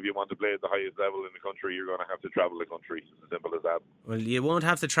I said, if you want to play at the highest level in the country, you're going to have to travel the country. It's as simple as that. Well, you won't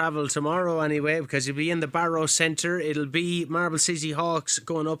have to travel tomorrow anyway, because you'll be in the Barrow Centre. It'll be Marble City Hawks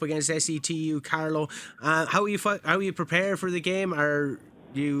going up against SETU Carlow. How are you prepared for the game? Are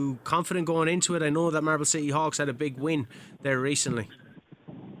you confident going into it? I know that Marble City Hawks had a big win there recently.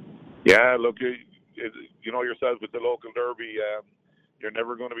 Yeah, look, you know yourself with the local derby, you're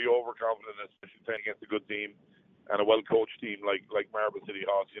never going to be overconfident, especially playing against a good team and a well-coached team like Marble City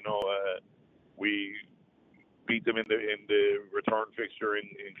Hawks. You know, we beat them in the return fixture in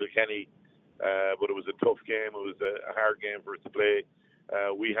Kilkenny, but it was a tough game. It was a hard game for us to play.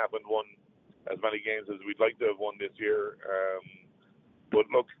 We haven't won as many games as we'd like to have won this year. But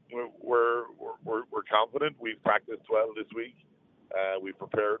look, we're confident. We've practiced well this week. We've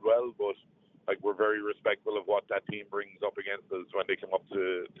prepared well, but like we're very respectful of what that team brings up against us when they come up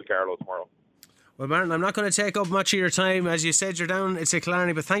to Carlow tomorrow. Well, Martin, I'm not going to take up much of your time. As you said, you're down at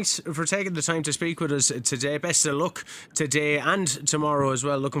Killarney, but thanks for taking the time to speak with us today. Best of luck today and tomorrow as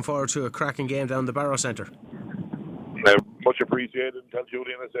well. Looking forward to a cracking game down the Barrow Centre. Much appreciated. And tell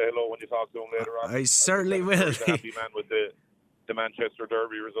Julian I say hello when you talk to him later on. I certainly will. Happy man with the Manchester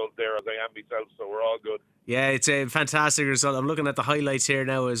Derby result there, as I am myself, so we're all good. Yeah, it's a fantastic result. I'm looking at the highlights here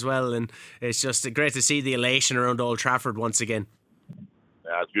now as well, and it's just great to see the elation around Old Trafford once again.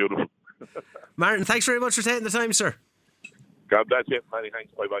 Yeah, it's beautiful. Martin, thanks very much for taking the time, sir. God, that's it. Many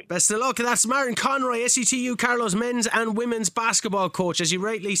thanks. Bye-bye. Best of luck. That's Martin Conroy, SCTU Carlow's men's and women's basketball coach. As you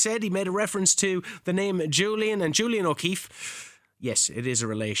rightly said, he made a reference to the name Julian O'Keefe. Yes, it is a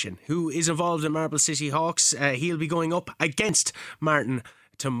relation. Who is involved in Marble City Hawks. He'll be going up against Martin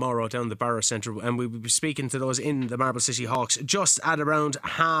tomorrow down the Barrow Centre, and we'll be speaking to those in the Marble City Hawks just at around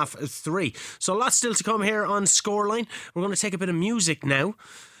 3:30. So lots still to come here on Scoreline. We're going to take a bit of music now.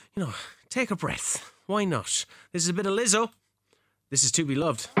 You know, take a breath. Why not? This is a bit of Lizzo. This is To Be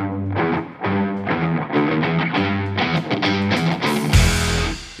Loved.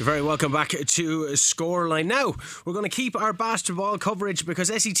 You're very welcome back to Scoreline. Now, we're going to keep our basketball coverage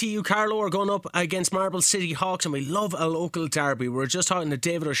because SCTU Carlow are going up against Marble City Hawks, and we love a local derby. We were just talking to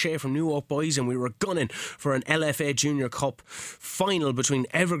David O'Shea from New Oak Boys, and we were gunning for an LFA Junior Cup final between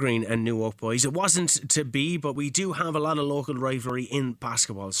Evergreen and New Oak Boys. It wasn't to be, but we do have a lot of local rivalry in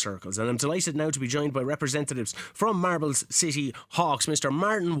basketball circles, and I'm delighted now to be joined by representatives from Marble City Hawks, Mr.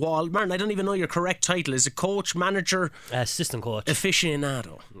 Martin Wall. Martin, I don't even know your correct title. Is it coach, manager? Assistant coach.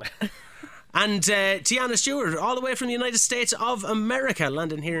 Aficionado. And Tiana Stewart, all the way from the United States of America,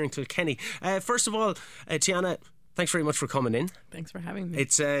 landing here in Kilkenny. First of all, Tiana, thanks very much for coming in. Thanks for having me.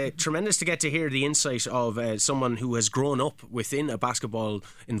 It's tremendous to get to hear the insight of someone who has grown up within a basketball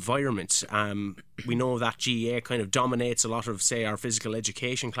environment. We know that GEA kind of dominates a lot of, say, our physical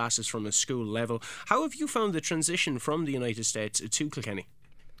education classes from a school level. How have you found the transition from the United States to Kilkenny?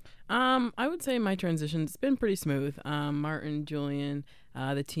 I would say my transition's been pretty smooth. Martin, Julian,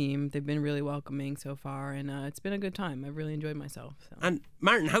 the team, they've been really welcoming so far, and it's been a good time. I've really enjoyed myself. So. And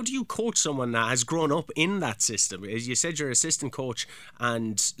Martin, how do you coach someone that has grown up in that system? As you said, you're assistant coach,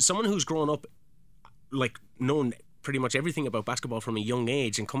 and someone who's grown up, like, known pretty much everything about basketball from a young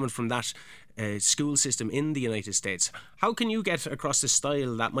age and coming from that school system in the United States. How can you get across a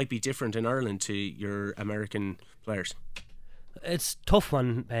style that might be different in Ireland to your American players? It's a tough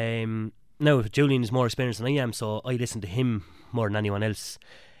one. Now, Julian is more experienced than I am, so I listen to him more than anyone else.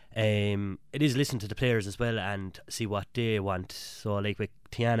 It is listen to the players as well and see what they want. So, like with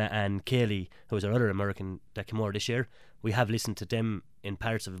Tiana and Kaylee, who was our other American that came over this year, we have listened to them in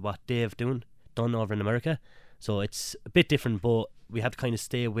parts of what they've done over in America. So it's a bit different, but we have to kind of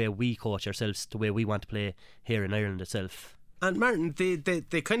stay where we coach ourselves, the way we want to play here in Ireland itself. And Martin,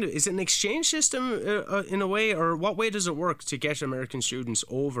 they kind of, is it an exchange system in a way, or what way does it work to get American students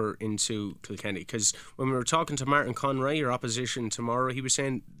over into Kilkenny? Because when we were talking to Martin Conroy, your opposition tomorrow, he was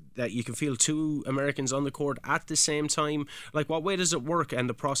saying that you can feel two Americans on the court at the same time. Like, what way does it work, and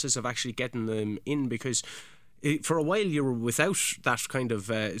the process of actually getting them in? Because for a while you were without that kind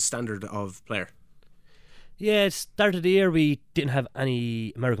of standard of player. Yeah, at the start of the year we didn't have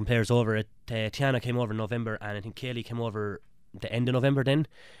any American players over it. Tiana came over in November, and I think Kaylee came over the end of November then.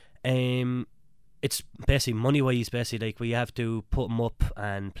 It's basically money-wise, basically, like, we have to put them up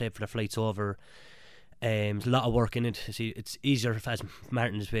and pay for their flights over. There's a lot of work in it. See, it's easier as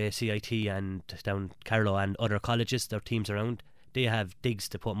Martin's way, CIT and down Carlow and other colleges, their teams around, they have digs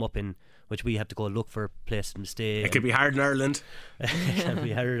to put them up in, which we have to go look for places to stay. It could be hard in Ireland. It can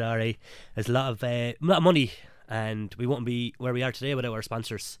be hard, alright. There's a lot of money, and we won't be where we are today without our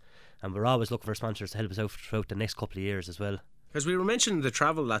sponsors, and we're always looking for sponsors to help us out throughout the next couple of years as well. Because we were mentioning the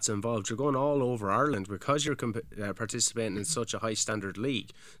travel that's involved. You're going all over Ireland because you're participating in such a high standard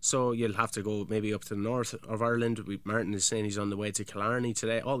league. So you'll have to go maybe up to the north of Ireland. Martin is saying he's on the way to Killarney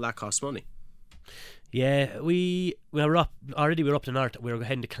today. All that costs money. Yeah, we were up already. We're up to north. We're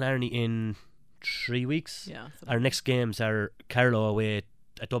heading to Killarney in 3 weeks. Yeah. Our next games are Carlow away,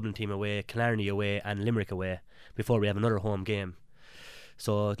 a Dublin team away, Killarney away, and Limerick away before we have another home game.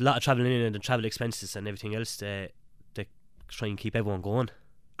 So a lot of travelling in and the travel expenses and everything else to try and keep everyone going.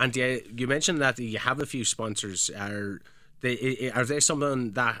 And you mentioned that you have a few sponsors. Are they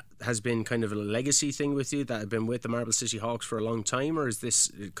someone that has been kind of a legacy thing with you, that have been with the Marble City Hawks for a long time, or is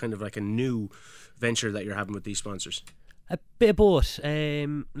this kind of like a new venture that you're having with these sponsors? A bit of both.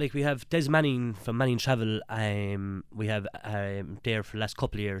 Like, we have Des Manning from Manning Travel. We have there for the last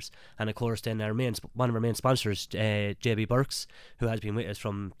couple of years, and of course then one of our main sponsors, JB Burks, who has been with us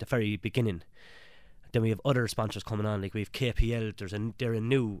from the very beginning. Then we have other sponsors coming on, like we have KPL. They're a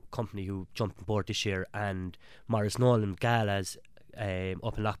new company who jumped on board this year, and Morris Nolan Galas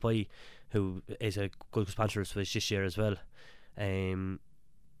up in Lochboy, who is a good sponsor for us this year as well.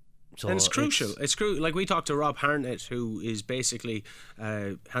 So and it's crucial. It's crucial. Like, we talked to Rob Harnett, who is basically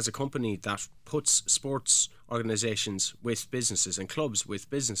has a company that puts sports organisations with businesses and clubs with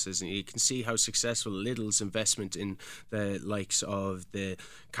businesses, and you can see how successful Lidl's investment in the likes of the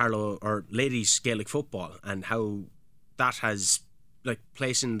Carlow or ladies Gaelic football, and how that has, like,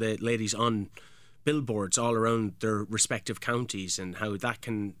 placing the ladies on billboards all around their respective counties, and how that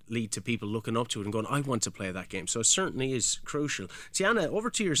can lead to people looking up to it and going, I want to play that game. So it certainly is crucial. Tiana, over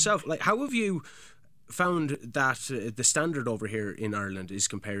to yourself. Like, how have you found that the standard over here in Ireland is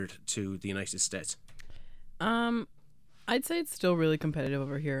compared to the United States? I'd say it's still really competitive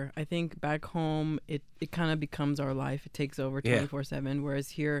over here. I think back home, it kind of becomes our life. It takes over 24/7, whereas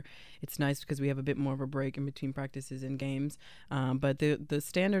here, it's nice because we have a bit more of a break in between practices and games. But the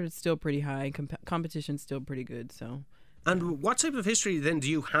standard is still pretty high. Competition's still pretty good. So. And what type of history then do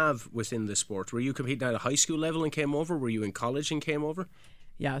you have within the sport? Were you competing at a high school level and came over? Were you in college and came over?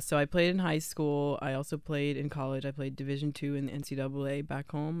 Yeah, so I played in high school. I also played in college. I played Division II in the NCAA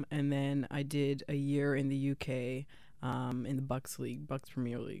back home, and then I did a year in the UK in the Bucks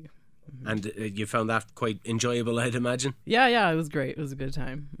Premier League. Mm-hmm. And you found that quite enjoyable, I'd imagine? Yeah, it was great. It was a good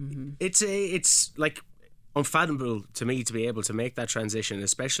time. Mm-hmm. It's like unfathomable to me to be able to make that transition,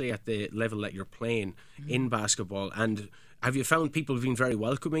 especially at the level that you're playing in basketball. And have you found people being very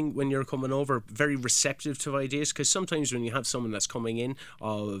welcoming when you're coming over, very receptive to ideas? Because sometimes when you have someone that's coming in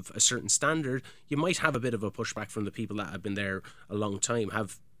of a certain standard, you might have a bit of a pushback from the people that have been there a long time.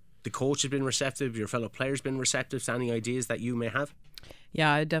 Have the coach been receptive? Your fellow players been receptive to any ideas that you may have?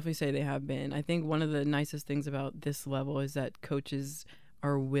 Yeah, I'd definitely say they have been. I think one of the nicest things about this level is that coaches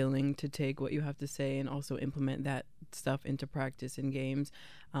are willing to take what you have to say and also implement that stuff into practice in games,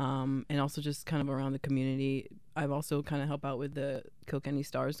 and also just kind of around the community. I've also kind of helped out with the Kilkenny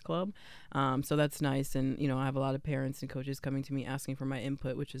Stars Club, so that's nice. And I have a lot of parents and coaches coming to me asking for my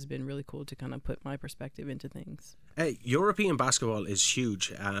input, which has been really cool to kind of put my perspective into things. European basketball is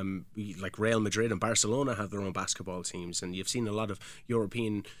huge. Like Real Madrid and Barcelona have their own basketball teams, and you've seen a lot of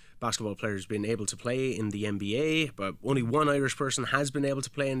European basketball players being able to play in the NBA, but only one Irish person has been able to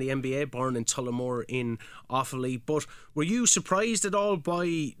play in the NBA, born in Tullamore in Offaly. But were you surprised at all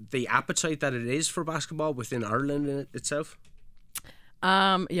by the appetite that it is for basketball within Ireland in itself?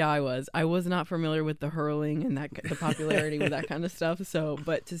 Yeah, I was. I was not familiar with the hurling and the popularity with that kind of stuff. So,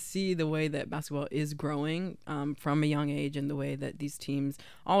 but to see the way that basketball is growing from a young age, and the way that these teams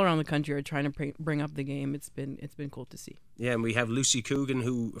all around the country are trying to bring up the game, it's been cool to see. Yeah, and we have Lucy Coogan,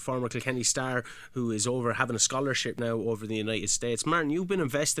 who former Kilkenny star, who is over having a scholarship now over the United States. Martin, you've been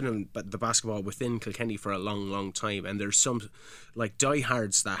invested in the basketball within Kilkenny for a long time, and there's some like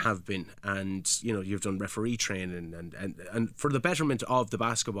diehards that have been, and you've done referee training and for the betterment of the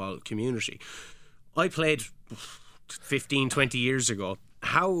basketball community. I played 15-20 years ago.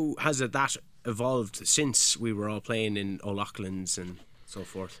 How has that evolved since we were all playing in O'Loughlin's and so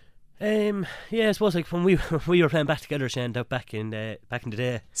forth? Yeah, I suppose like when we were playing back together, Shane, back in the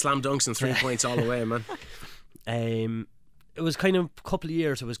day. Slam dunks and 3 points all the way, man. It was kind of a couple of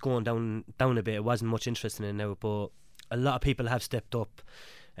years it was going down a bit. It wasn't much interest in it now, but a lot of people have stepped up.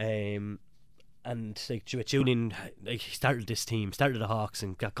 And like Julian, like, he started the Hawks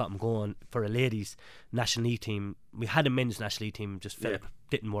and got them going for a ladies national league team. We had a men's national league team, just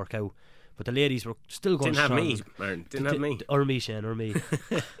didn't work out. But the ladies were still going strong. Didn't have me. Or me, Shane, or me.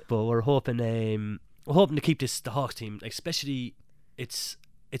 But we're hoping to keep the Hawks team, especially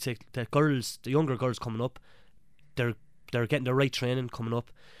the younger girls coming up. They're getting the right training coming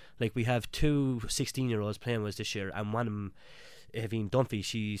up. Like, we have 2 16-year-olds playing with us this year, and one of them, Evian Dunphy,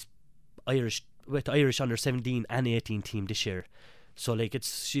 she's Irish with the Irish under 17 and 18 team this year. So like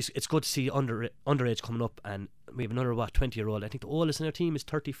it's good to see underage coming up, and we have another 20-year-old. I think the oldest in our team is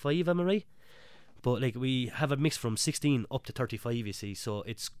 35, am I right? But like we have a mix from 16 up to 35, you see. So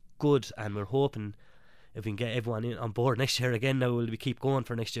it's good, and we're hoping if we can get everyone on board next year again. Now we'll keep going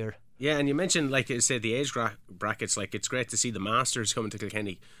for next year. Yeah, and you mentioned, like I said, the age brackets. Like, it's great to see the Masters coming to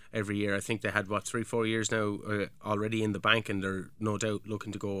Kilkenny every year. I think they had 3-4 years now already in the bank, and they're no doubt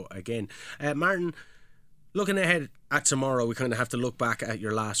looking to go again. Martin, looking ahead at tomorrow, we kind of have to look back at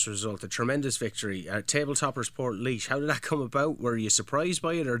your last result, a tremendous victory at Tabletoppers Portlaoise. How did that come about? Were you surprised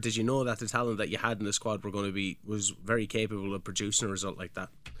by it, or did you know that the talent that you had in the squad was very capable of producing a result like that?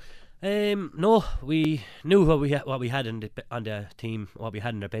 No, we knew what we had on the team, what we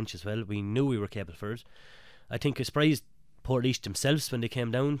had on their bench as well. We knew we were capable for it. I think it surprised Portlaoise themselves when they came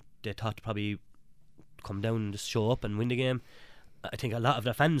down. They thought to probably come down and just show up and win the game. I think a lot of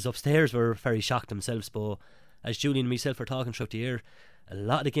the fans upstairs were very shocked themselves, but as Julian and myself were talking throughout the year, a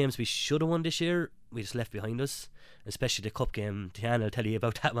lot of the games we should have won this year, we just left behind us, especially the cup game. Tiana will tell you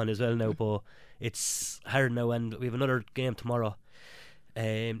about that one as well now, but it's hard now, and we have another game tomorrow.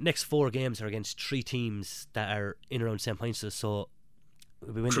 Next 4 games are against 3 teams that are in around St. Points, so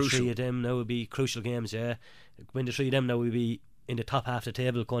if we win the 3 of them now, will be crucial games. Yeah, win the 3 of them now, we'll be in the top half of the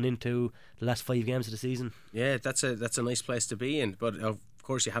table going into the last 5 games of the season. Yeah, that's a nice place to be in. But of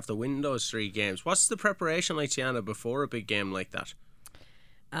course you have to win those 3 games. What's the preparation like, Tiana, before a big game like that?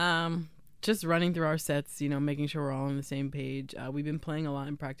 Just running through our sets, making sure we're all on the same page. We've been playing a lot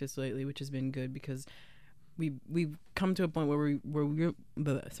in practice lately, which has been good because we've come to a point where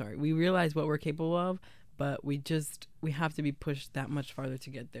we realize what we're capable of, but we have to be pushed that much farther to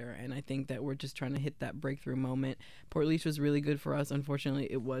get there. And I think that we're just trying to hit that breakthrough moment. Portlaoise was really good for us. Unfortunately,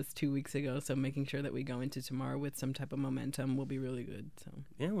 it was 2 weeks ago, so making sure that we go into tomorrow with some type of momentum will be really good. So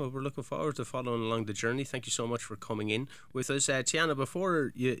yeah, well, we're looking forward to following along the journey. Thank you so much for coming in with us. Tiana,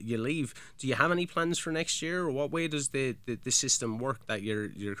 before you leave, do you have any plans for next year, or what way does the system work that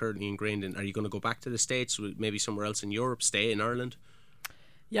you're currently ingrained in? Are you going to go back to the States, maybe somewhere else in Europe, stay in Ireland?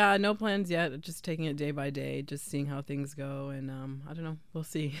 Yeah, no plans yet. Just taking it day by day, just seeing how things go, and I don't know. We'll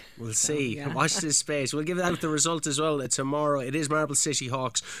see. We'll see. Yeah. Watch this space. We'll give out the result as well tomorrow. It is Marble City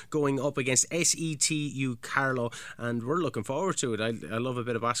Hawks going up against SETU Carlow, and we're looking forward to it. I love a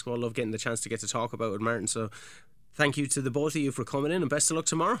bit of basketball. I love getting the chance to get to talk about it, Martin. So thank you to the both of you for coming in, and best of luck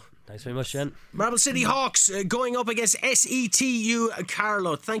tomorrow. Thanks very much, Jen. Marble City Hawks going up against SETU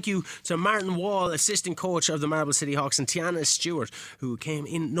Carlow. Thank you to Martin Wall, assistant coach of the Marble City Hawks, and Tiana Stewart, who came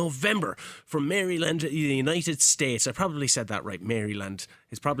in November from Maryland, the United States. I probably said that right, Maryland.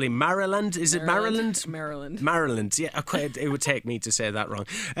 It's probably Maryland. Is it Maryland? Maryland. Yeah, okay, it would take me to say that wrong.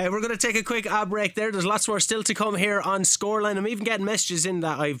 We're going to take a quick ad break there. There's lots more still to come here on Scoreline. I'm even getting messages in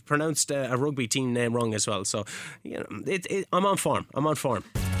that I've pronounced a rugby team name wrong as well. So, I'm on form.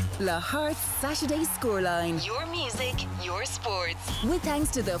 La Heart's Saturday Scoreline. Your music, your sports. With thanks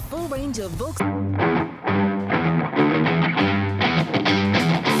to the full range of books.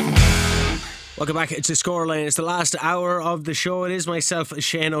 Welcome back to Scoreline. It's the last hour of the show. It is myself,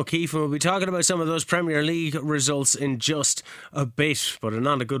 Shane O'Keefe, and we'll be talking about some of those Premier League results in just a bit, but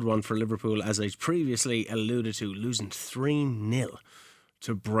not a good one for Liverpool, as I previously alluded to, losing 3-0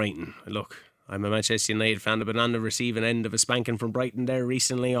 to Brighton. Look, I'm a Manchester United fan. I've been on the receiving end of a spanking from Brighton there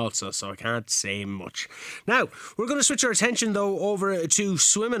recently also, so I can't say much. Now, we're going to switch our attention though over to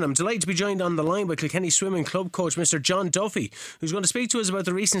swimming. I'm delighted to be joined on the line by Kilkenny Swimming Club coach Mr. John Duffy, who's going to speak to us about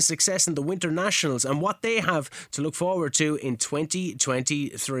the recent success in the Winter Nationals and what they have to look forward to in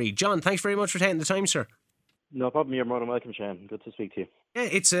 2023. John, thanks very much for taking the time, sir. No problem. You're more than welcome, Shane. Good to speak to you.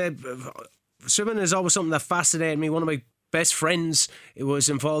 Yeah, swimming is always something that fascinated me. One of my best friends was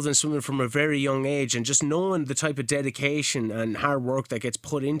involved in swimming from a very young age, and just knowing the type of dedication and hard work that gets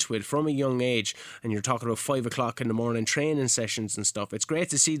put into it from a young age, and you're talking about 5 o'clock in the morning training sessions and stuff. It's great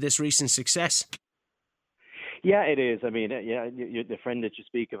to see this recent success. Yeah, it is. I mean, yeah, the friend that you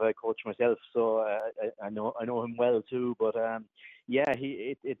speak of, I coach myself, so I know him well too. But yeah,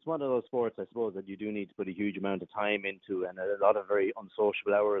 it's one of those sports, I suppose, that you do need to put a huge amount of time into, and a lot of very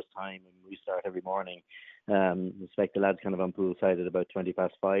unsociable hours time. And we start every morning. I expect the lads kind of on poolside at about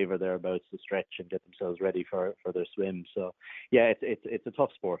 5:20 or thereabouts to stretch and get themselves ready for their swim. So yeah, it's a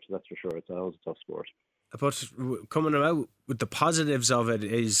tough sport, that's for sure. It's always a tough sport. But coming out with the positives of it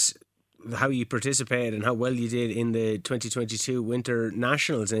is how you participated and how well you did in the 2022 Winter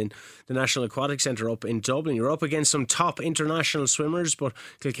Nationals in the National Aquatic Centre up in Dublin. You're up against some top international swimmers, but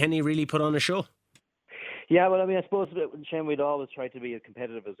Kilkenny really put on a show. Yeah, well, I mean, I suppose, Shane, we'd always try to be as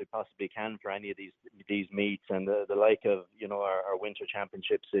competitive as we possibly can for any of these meets, and the like of, our winter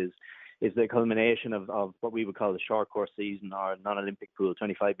championships is the culmination of what we would call the short course season, or non-Olympic pool,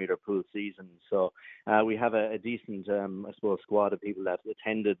 25-metre pool season. So we have a decent, I suppose, squad of people that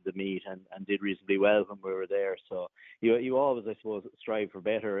attended the meet and did reasonably well when we were there. So you always, I suppose, strive for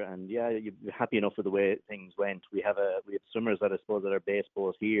better, and yeah, you're happy enough with the way things went. We have swimmers that I suppose that are based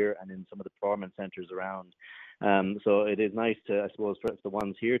both here and in some of the performance centres around. So it is nice to, I suppose, for the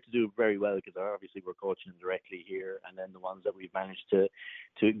ones here to do very well, because obviously we're coaching them directly here, and then the ones that we've managed to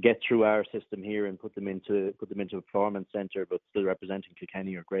get through our system here and put them into a performance centre, but still representing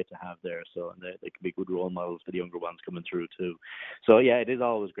Kilkenny, are great to have there. So, and they can be good role models for the younger ones coming through too. So yeah, it is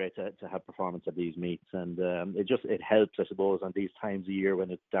always great to have performance at these meets, and it helps, I suppose, on these times of year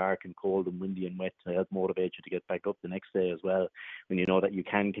when it's dark and cold and windy and wet, to help motivate you to get back up the next day as well, when you know that you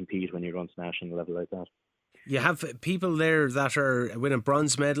can compete when you're on to national level like that. You have people there that are winning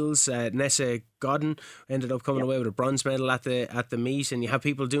bronze medals. Nessa Godden ended up coming away with a bronze medal at the meet, and you have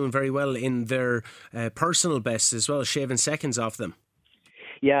people doing very well in their personal bests as well, shaving seconds off them.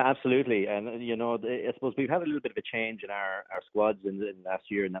 Yeah, absolutely. And I suppose we've had a little bit of a change in our squads in the last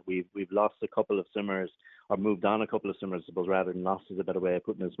year, in that we've lost a couple of swimmers, or moved on a couple of swimmers, I suppose, rather than lost is a better way of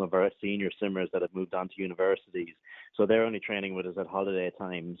putting it. Some of our senior swimmers that have moved on to universities, so they're only training with us at holiday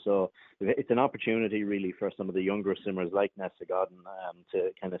time. So it's an opportunity really for some of the younger swimmers like Nessa Godden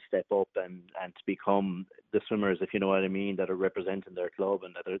to kind of step up and to become the swimmers, if you know what I mean, that are representing their club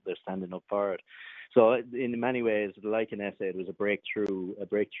and that they're standing up for it. So in many ways, like Nessa, it was a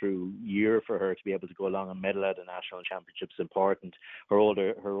breakthrough year for her to be able to go along and medal at the national championships. Important. Her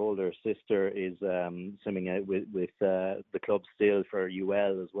older sister is swimming out with the club still for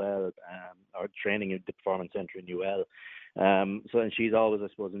UL as well, or training at the Performance Centre in UL. And she's always, I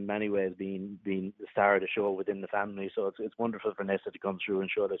suppose, in many ways been the star of the show within the family. So it's wonderful for Nessa to come through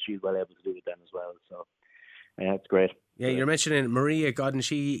and show that she's well able to do it then as well. So yeah, it's great. Yeah, you're mentioning Maria Godden.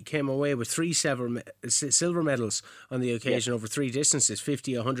 She came away with 3 silver medals on the occasion over 3 distances,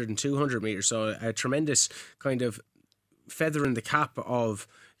 50, 100 and 200 metres. So a tremendous kind of feather in the cap of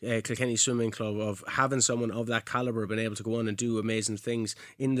Kilkenny Swimming Club, of having someone of that calibre been able to go on and do amazing things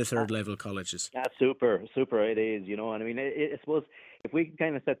in the third level colleges. That's super it is, and I mean, I suppose if we can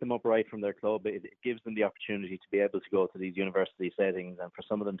kind of set them up right from their club, it gives them the opportunity to be able to go to these university settings, and for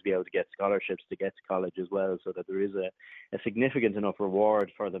some of them to be able to get scholarships to get to college as well, so that there is a significant enough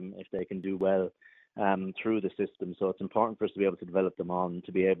reward for them if they can do well through the system. So it's important for us to be able to develop them on,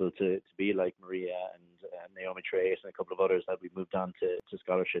 to be able to be like Maria and Naomi Trace and a couple of others that we've moved on to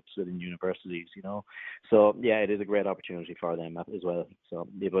scholarships within universities, So yeah, it is a great opportunity for them as well. So,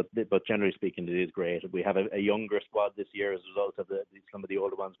 but generally speaking, it is great. We have a younger squad this year as a result of some of the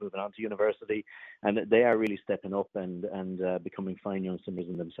older ones moving on to university, and they are really stepping up and becoming fine young swimmers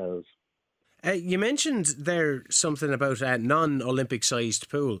in themselves. You mentioned there something about a non-Olympic sized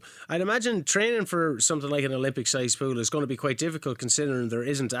pool. I'd imagine training for something like an Olympic sized pool is going to be quite difficult, considering there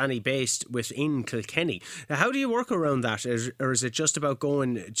isn't any based within Kilkenny. Now, how do you work around that? Or is it just about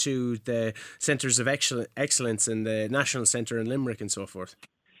going to the centres of excellence and the National Centre in Limerick and so forth?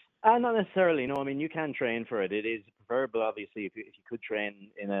 Not necessarily. No, I mean, you can train for it. It is preferable, obviously, if you could train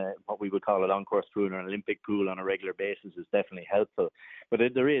in what we would call a long course pool or an Olympic pool on a regular basis, is definitely helpful. But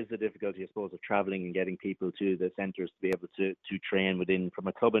there is the difficulty, I suppose, of travelling and getting people to the centres to be able to train within from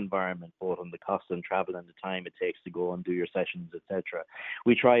a club environment, both on the cost and travel and the time it takes to go and do your sessions, etc.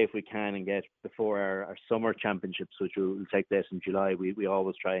 We try, if we can, and get before our summer championships, which will take place in July, we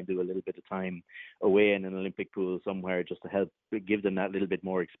always try and do a little bit of time away in an Olympic pool somewhere, just to help give them that little bit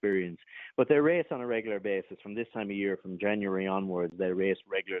more experience. But they race on a regular basis from this time of year, from January onwards. They race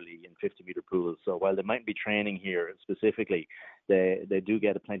regularly in 50-metre pools. So while they might be training here specifically, they do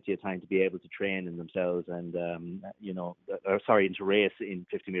get plenty of time to be able to train in themselves and to race in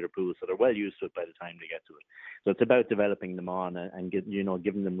 50-metre pools. So they're well used to it by the time they get to it. So it's about developing them on and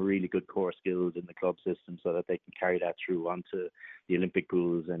giving them really good core skills in the club system, so that they can carry that through onto the Olympic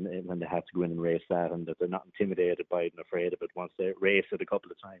pools, and when they have to go in and race that, and that they're not intimidated by it and afraid of it. Once they race it a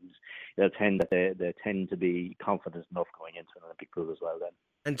couple of times, they tend to be confident enough going into an Olympic pool as well then.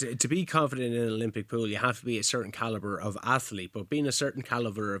 And to be confident in an Olympic pool, you have to be a certain calibre of athlete. But being a certain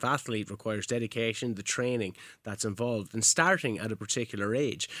calibre of athlete requires dedication, the training that's involved, and starting at a particular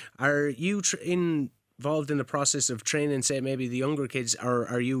age. Are you involved in the process of training, say, maybe the younger kids, or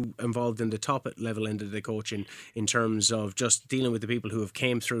are you involved in the top level end of the coaching in terms of just dealing with the people who have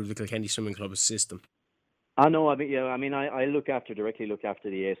came through the Kilkenny Swimming Club system? I know. I directly look after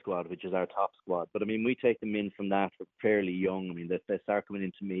the A squad, which is our top squad. But I mean, we take them in from that fairly young. I mean, they start coming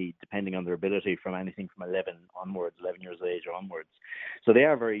into me depending on their ability from anything from 11 years of age or onwards. So they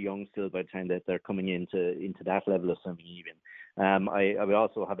are very young still by the time that they're coming into that level of swimming even. I will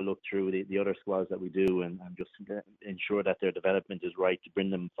also have a look through the other squads that we do and just ensure that their development is right to bring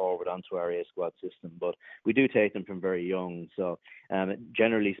them forward onto our A squad system. But we do take them from very young. So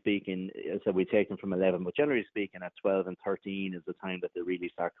generally speaking, so we take them from 11, but generally speaking at 12 and 13 is the time that they really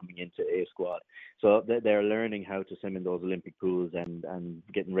start coming into A squad. So they're learning how to swim in those Olympic pools and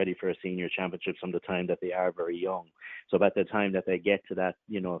getting ready for a senior championships from the time that they are very young. So by the time that they get to that,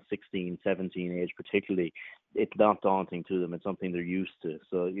 16, 17 age particularly, it's not daunting to them. It's something they're used to.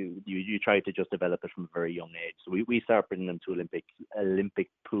 So you try to just develop it from a very young age. So we start bringing them to Olympic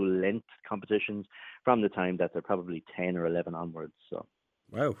pool length competitions from the time that they're probably 10 or 11 onwards. So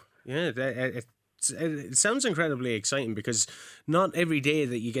wow, yeah, it sounds incredibly exciting, because not every day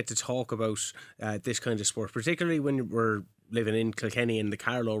that you get to talk about this kind of sport, particularly when we're living in Kilkenny in the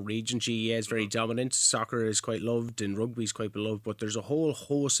Carlow region. GAA is very dominant. Soccer is quite loved and rugby is quite beloved, but there's a whole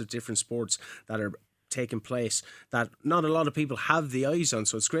host of different sports that are taking place that not a lot of people have the eyes on.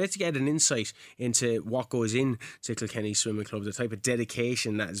 So it's great to get an insight into what goes into Kilkenny Swimming Club, the type of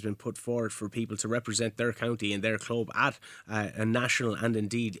dedication that has been put forward for people to represent their county and their club at a national and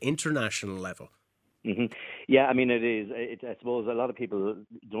indeed international level. Mm-hmm. Yeah, I mean, it is. I suppose a lot of people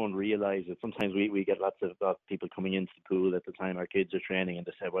don't realise it. Sometimes we get lots of people coming into the pool at the time our kids are training, and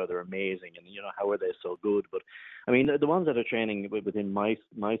they say, well, they're amazing, and how are they so good? But I mean, the ones that are training within my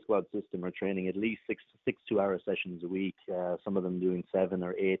squad system are training at least six 2-hour sessions a week. Some of them doing 7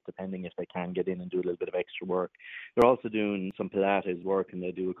 or 8, depending if they can get in and do a little bit of extra work. They're also doing some Pilates work, and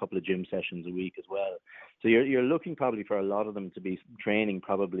they do a couple of gym sessions a week as well. So you're looking probably for a lot of them to be training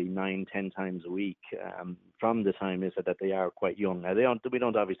probably 9-10 times a week. From the time is that they are quite young. Now we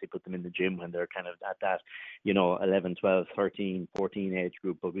don't obviously put them in the gym when they're kind of at that 11, 12, 13, 14 age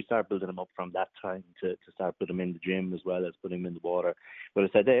group, but we start building them up from that time to start putting them in the gym as well as putting them in the water. But I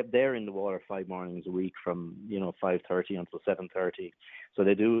said they're in the water 5 mornings a week from 5:30 until 7:30. So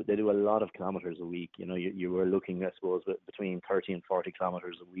they do a lot of kilometres a week. You were looking, I suppose, between 30 and 40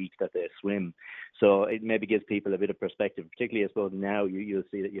 kilometres a week that they swim. So it maybe gives people a bit of perspective, particularly I suppose now you'll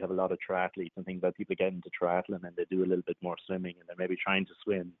see that you have a lot of triathletes and things like people get into triathlon and they do a little bit more swimming and they're maybe trying to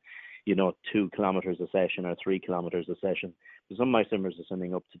swim 2 kilometres a session or 3 kilometres a session. So some of my swimmers are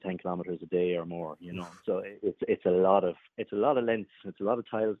swimming up to 10 kilometres a day or more, So it's a lot of length, it's a lot of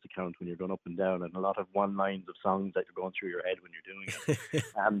tiles to count when you're going up and down, and a lot of one lines of songs that you're going through your head when you're doing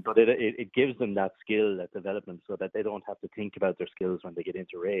it. But it gives them that skill, that development, so that they don't have to think about their skills when they get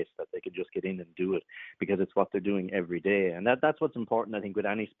into race, that they can just get in and do it because it's what they're doing every day. And that's what's important, I think, with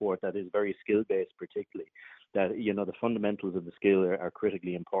any sport that is very skill based, particularly. That the fundamentals of the skill are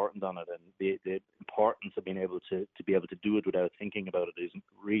critically important on it, and the importance of being able to be able to do it without thinking about it is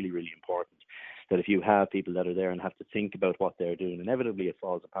really, really important. That if you have people that are there and have to think about what they're doing, inevitably it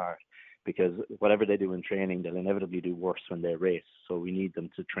falls apart, because whatever they do in training, they'll inevitably do worse when they race. So we need them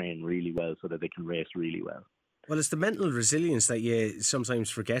to train really well so that they can race really well. Well, it's the mental resilience that you sometimes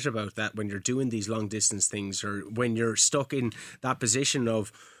forget about, that when you're doing these long distance things, or when you're stuck in that position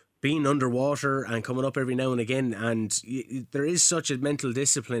of being underwater and coming up every now and again, and there is such a mental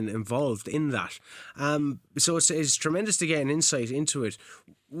discipline involved in that. So it's tremendous to get an insight into it.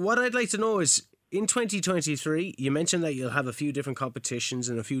 What I'd like to know is, in 2023, you mentioned that you'll have a few different competitions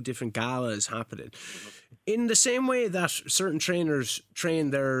and a few different galas happening. In the same way that certain trainers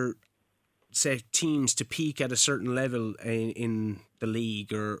train their, say, teams to peak at a certain level in the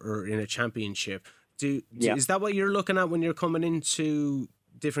league or in a championship, is that what you're looking at when you're coming into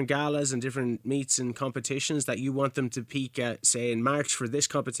different galas and different meets and competitions, that you want them to peak at, say, in March for this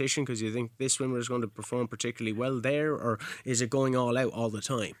competition because you think this swimmer is going to perform particularly well there, or is it going all out all the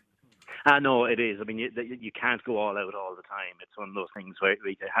time? No, it is. I mean, you can't go all out all the time. It's one of those things where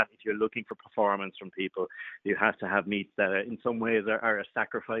if you're looking for performance from people, you have to have meets that in some ways are a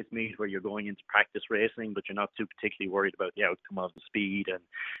sacrifice meet where you're going into practice racing, but you're not too particularly worried about the outcome of the speed.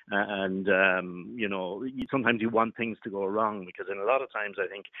 And sometimes you want things to go wrong, because in a lot of times I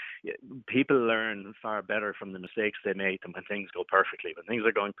think people learn far better from the mistakes they make than when things go perfectly. When things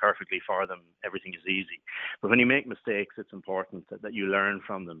are going perfectly for them, everything is easy. But when you make mistakes, it's important that you learn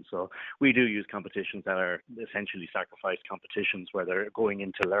from them. So we do use competitions that are essentially sacrifice competitions where they're going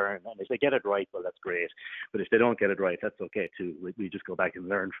in to learn. And if they get it right, well, that's great. But if they don't get it right, that's okay too. We just go back and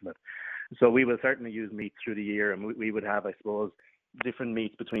learn from it. So we will certainly use meets through the year, and we would have, I suppose, different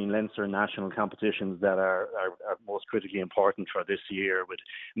meets between Leinster and national competitions that are most critically important for this year. And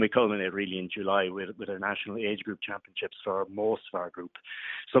we culminate really in July with our national age group championships for most of our group.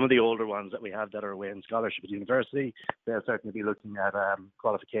 Some of the older ones that we have that are away in scholarship at university, they'll certainly be looking at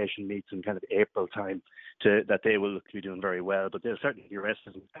qualification meets in kind of April time that they will look to be doing very well. But they'll certainly be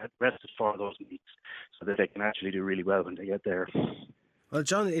rested for those meets so that they can actually do really well when they get there. Well,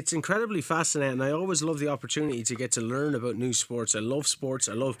 John, it's incredibly fascinating. I always love the opportunity to get to learn about new sports. I love sports.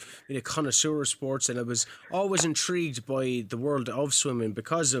 I love being a connoisseur of sports, and I was always intrigued by the world of swimming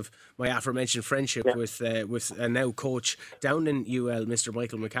because of my aforementioned friendship with a now coach down in UL, Mr.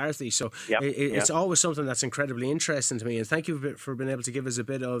 Michael McCarthy. So it's always something that's incredibly interesting to me. And thank you for being able to give us a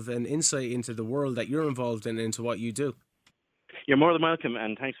bit of an insight into the world that you're involved in, into what you do. You're more than welcome,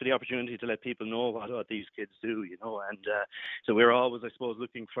 and thanks for the opportunity to let people know what these kids do, and so we're always, I suppose,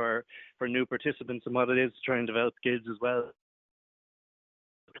 looking for new participants and what it is to try and develop kids as well.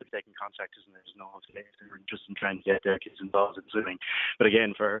 Taking contact isn't there's no today if they're interested in trying to get their kids involved in swimming. But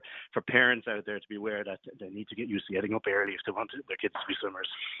again, for parents out there to be aware that they need to get used to getting up early if they want their kids to be swimmers.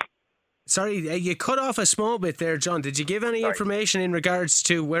 Sorry, you cut off a small bit there, John. Did you give any information in regards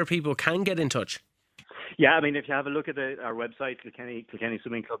to where people can get in touch? Yeah, I mean, if you have a look at our website,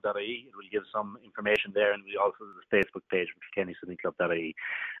 KilkennySwimmingClub.ie, it will give some information there, and we also have the Facebook page, KilkennySwimmingClub.ie,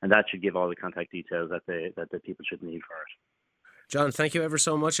 and that should give all the contact details that the people should need for it. John, thank you ever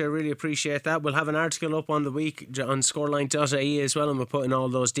so much. I really appreciate that. We'll have an article up on the week on scoreline.ie as well, and we'll put in all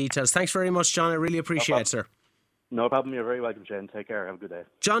those details. Thanks very much, John. I really appreciate it, sir. No problem. You're very welcome, Shane. Take care. Have a good day.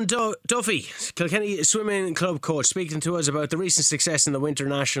 John Duffy, Kilkenny Swimming Club coach, speaking to us about the recent success in the Winter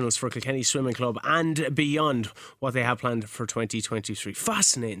Nationals for Kilkenny Swimming Club and beyond, what they have planned for 2023.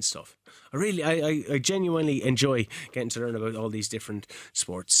 Fascinating stuff. I genuinely enjoy getting to learn about all these different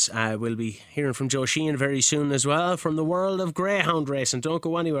sports. We'll be hearing from Joe Sheehan very soon as well from the world of greyhound racing. Don't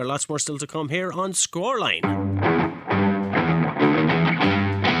go anywhere. Lots more still to come here on Scoreline.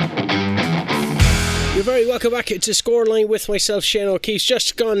 You're very welcome back to Scoreline with myself, Shane O'Keefe.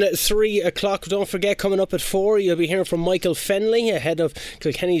 Just gone 3 o'clock. Don't forget, coming up at 4, you'll be hearing from Michael Fennelly ahead of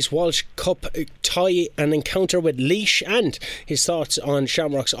Kilkenny's Walsh Cup tie and encounter with Laois and his thoughts on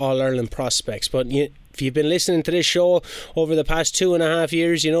Shamrock's All-Ireland prospects. But if you've been listening to this show over the past 2.5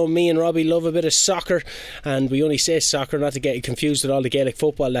 years, you know me and Robbie love a bit of soccer, and we only say soccer not to get confused with all the Gaelic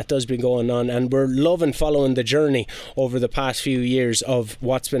football that does been going on, and we're loving following the journey over the past few years of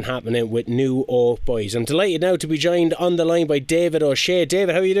what's been happening with New Oak Boys. I'm delighted now to be joined on the line by David O'Shea.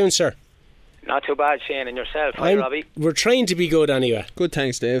 David, how are you doing, sir? Not too bad, Shane, and yourself? Hi, Robbie. We're trying to be good anyway. Good,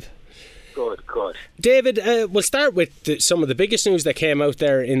 thanks, Dave. Good. David, we'll start with some of the biggest news that came out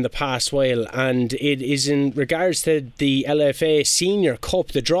there in the past while, and it is in regards to the LFA Senior Cup.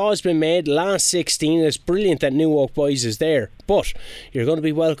 The draw has been made last 16. It's brilliant that New Oak Boys is there, but you're going to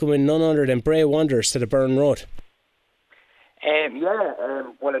be welcoming none other than Bray Wanderers to the Burn Road.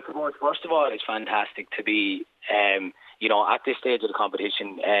 Well, I suppose first of all, it's fantastic to be, at this stage of the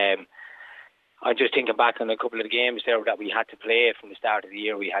competition. I'm just thinking back on a couple of the games there that we had to play from the start of the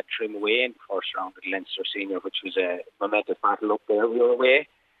year. We had Trim away in the first round of the Leinster Senior, which was a momentous battle up there. We were away.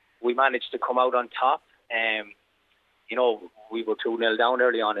 We managed to come out on top. We were 2-0 down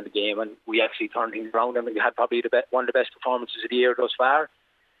early on in the game, and we actually turned things around, and we had probably one of the best performances of the year thus far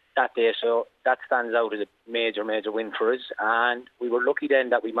that day. So that stands out as a major, major win for us. And we were lucky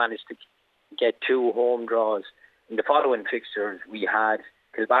then that we managed to get 2 home draws. In the following fixtures, we had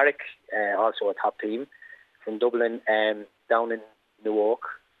Kilbarrack, also a top team from Dublin, down in New Oak.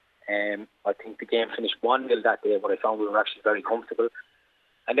 I think the game finished 1-0 that day, but I found we were actually very comfortable.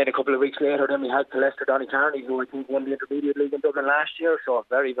 And then a couple of weeks later, then we had Leicester Donnycarney, who I think won the Intermediate League in Dublin last year, so a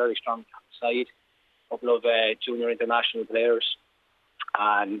very, very strong side. A couple of junior international players,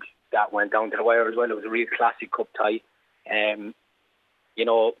 and that went down to the wire as well. It was a real classic cup tie.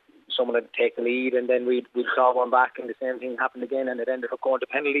 Someone would take the lead, and then we'd claw one back, and the same thing happened again, and it ended up going to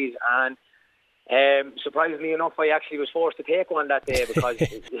penalties. And surprisingly enough, I actually was forced to take one that day because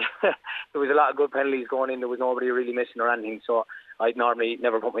there was a lot of good penalties going in. There was nobody really missing or anything, so I'd normally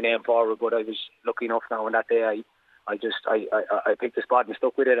never put my name forward, but I was lucky enough now on that day. I picked the spot and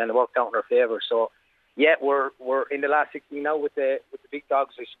stuck with it, and it worked out in our favour. So yeah, we're in the last 16 now with the big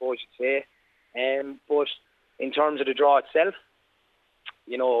dogs, I suppose you'd say. But in terms of the draw itself,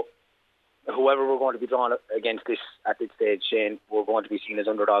 whoever we're going to be drawn against at this stage, Shane, we're going to be seen as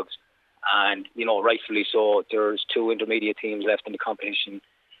underdogs. And, rightfully so. There's 2 intermediate teams left in the competition,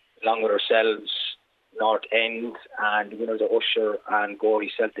 along with ourselves, North End, and the winners of Usher and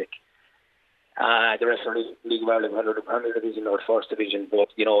Gorey Celtic. The rest of the League of Ireland, under the Premier Division or the First Division. But,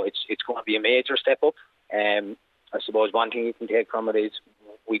 it's going to be a major step up. I suppose one thing you can take from it is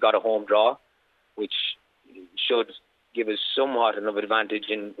we got a home draw, which should give us somewhat of an advantage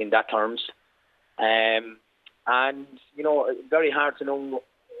in that terms. And, very hard to know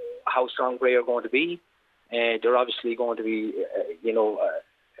how strong Bray are going to be. They're obviously going to be,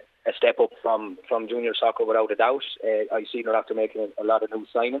 a step up from junior soccer without a doubt. I see they're after making a lot of new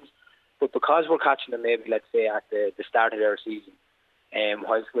signings. But because we're catching them maybe, let's say, at the start of their season,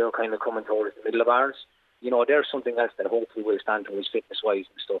 whilst we're kind of coming towards the middle of ours, there's something else that hopefully will stand to us fitness-wise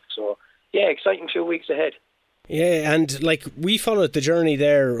and stuff. So, yeah, exciting 2 weeks ahead. Yeah, and we followed the journey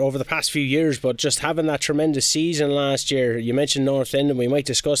there over the past few years, but just having that tremendous season last year, you mentioned North End, and we might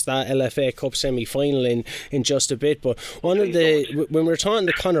discuss that LFA Cup semi-final in just a bit, but when we were talking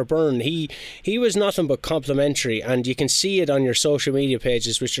to Conor Byrne, he was nothing but complimentary, and you can see it on your social media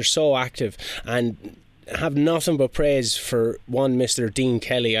pages, which are so active, and have nothing but praise for one Mr. Dean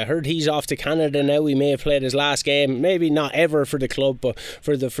Kelly. I heard he's off to Canada now. He may have played his last game, maybe not ever for the club, but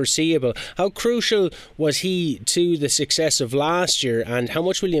for the foreseeable. How crucial was he to the success of last year, and how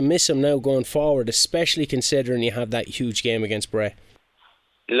much will you miss him now going forward, especially considering you have that huge game against Bray?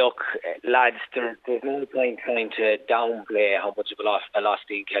 Look, lads, there's no point trying to downplay how much of a loss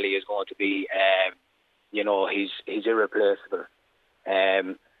Dean Kelly is going to be. You know, he's irreplaceable.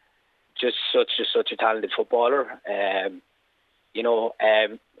 Just such a talented footballer. You know,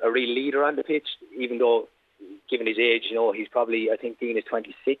 a real leader on the pitch. Even though, given his age, you know, he's probably, I think Dean is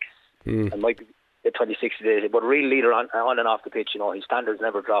 26. And might be 26 today, but a real leader on and off the pitch. You know, his standards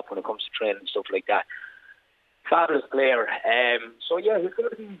never drop when it comes to training and stuff like that. Fabulous player. So yeah, he's going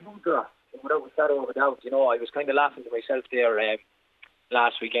to be a huge draw, without a shadow of a doubt. You know, I was kind of laughing to myself there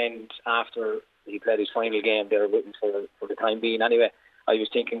last weekend after he played his final game there with him for the time being. Anyway, I was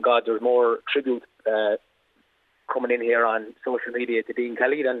thinking, God, there's more tribute coming in here on social media to Dean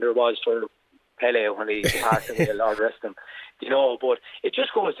Kelly than there was for Pele when he passed away, Lord rest him. You know, but it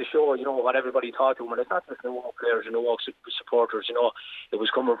just goes to show, you know, what everybody thought to him. And it's not just no players and no supporters, you know. It was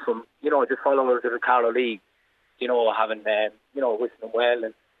coming from, you know, the followers of the Carlow League, you know, having, you know, wishing him well.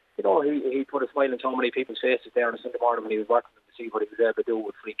 And, you know, he put a smile on so many people's faces there on a Sunday morning when he was watching them to see what he was able to do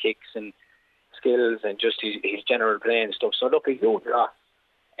with free kicks and skills and just his general play and stuff. So, look, a huge loss.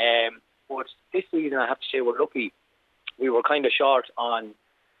 But this season, I have to say, we're lucky. We were kind of short on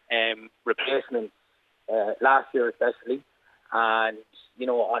replacements last year especially, and, you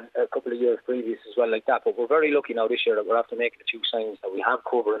know, on a couple of years previous as well like that. But we're very lucky now this year that we're after making the 2 signings that we have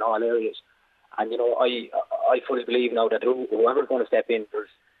cover in all areas. And, you know, I fully believe now that whoever's going to step in, there's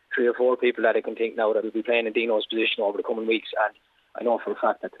 3 or 4 people that I can think now that will be playing in Dino's position over the coming weeks. And I know for a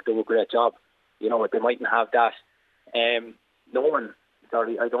fact that they'll do a great job. You know, they mightn't have that.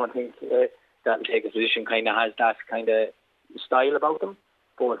 I don't think that take a position kind of has that kind of style about them.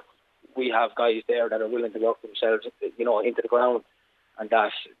 But we have guys there that are willing to work themselves, you know, into the ground. And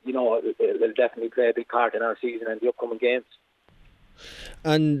that, you know, they'll definitely play a big part in our season and the upcoming games.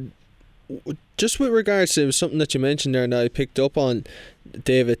 And just with regards to something that you mentioned there and I picked up on,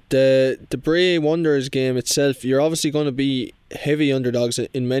 David, the Bray Wanderers game itself, you're obviously going to be heavy underdogs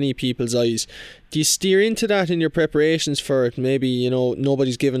in many people's eyes. Do you steer into that in your preparations for it? Maybe, you know,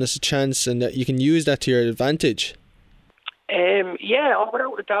 nobody's given us a chance and that you can use that to your advantage? Yeah,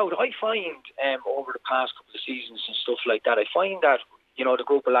 without a doubt. I find over the past couple of seasons and stuff like that, I find that, you know, the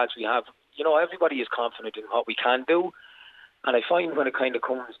group of lads we have, you know, everybody is confident in what we can do. And I find when it kind of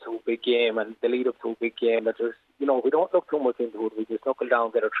comes to a big game and the lead up to a big game that there's, you know, we don't look too much into it. We just knuckle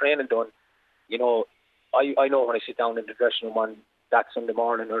down, get our training done. You know, I know when I sit down in the dressing room on that Sunday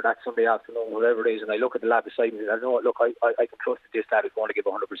morning or that Sunday afternoon, whatever it is, and I look at the lad beside me and I know, look, I can trust that this lad is going to give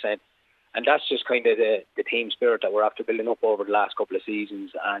 100%. And that's just kind of the team spirit that we're after building up over the last couple of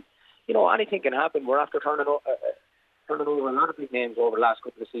seasons. And, you know, anything can happen. We're after turning over a lot of big names over the last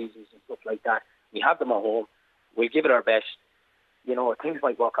couple of seasons and stuff like that. We have them at home. We'll give it our best. You know, things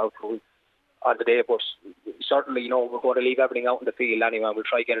might work out for us on the day, but certainly, you know, we're going to leave everything out in the field anyway, and we'll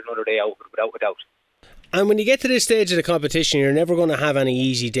try to get another day out without a doubt. And when you get to this stage of the competition, you're never going to have any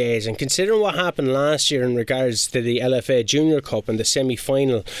easy days. And considering what happened last year in regards to the LFA Junior Cup and the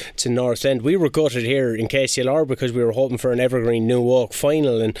semi-final to North End, we were gutted here in KCLR because we were hoping for an Evergreen New Oak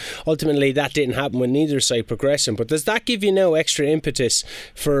final, and ultimately that didn't happen with neither side progressing. But does that give you now extra impetus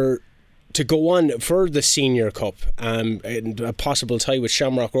to go on for the Senior Cup and a possible tie with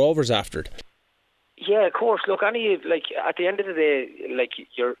Shamrock Rovers after it? Yeah, of course. Look, at the end of the day, like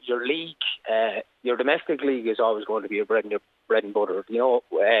your league, your domestic league is always going to be your bread and butter. You know,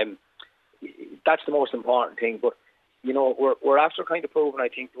 that's the most important thing. But you know, we're after kind of proving, I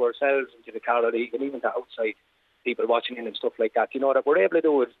think, to ourselves and to the Carlow League and even to outside people watching in and stuff like that. You know, that we're able to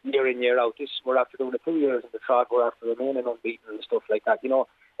do it year in, year out. We're after doing it 2 years in the trot. We're after remaining unbeaten and stuff like that. You know,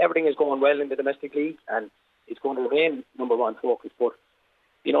 everything is going well in the domestic league and it's going to remain number one focus. But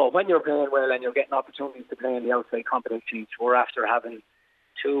you know, when you're playing well and you're getting opportunities to play in the outside competitions, we're after having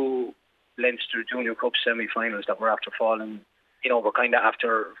 2 Leinster Junior Cup semi-finals that we're after falling. You know, we're kind of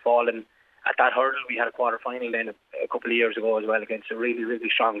after falling at that hurdle. We had a quarter-final then a couple of years ago as well against a really, really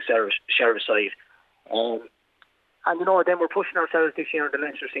strong Sheriff side. And, you know, then we're pushing ourselves this year in the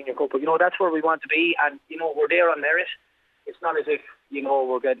Leinster Senior Cup. But, you know, that's where we want to be. And, you know, we're there on merit. It's not as if, you know,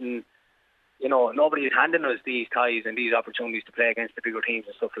 we're getting... You know, nobody is handing us these ties and these opportunities to play against the bigger teams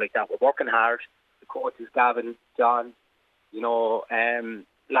and stuff like that. We're working hard. The coaches, Gavin, John, you know,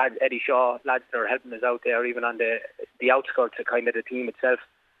 lads, Eddie Shaw, lads that are helping us out there, even on the outskirts of kind of the team itself,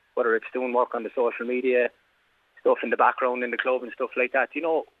 whether it's doing work on the social media, stuff in the background in the club and stuff like that. You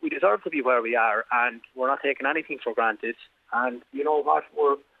know, we deserve to be where we are and we're not taking anything for granted. And you know what,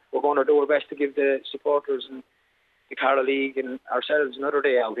 we're going to do our best to give the supporters and the Carlow League and ourselves another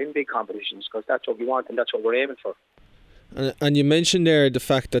day out in big competitions, because that's what we want and that's what we're aiming for. And you mentioned there the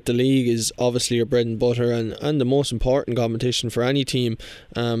fact that the league is obviously your bread and butter and the most important competition for any team,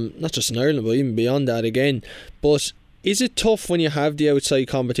 not just in Ireland but even beyond that again. But Is it tough when you have the outside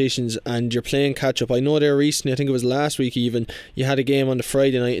competitions and you're playing catch up? I know there recently, I think it was last week even, you had a game on the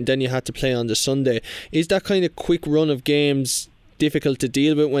Friday night and then you had to play on the Sunday. Is that kind of quick run of games difficult to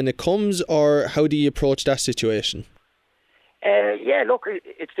deal with when it comes, or how do you approach that situation? Yeah, look,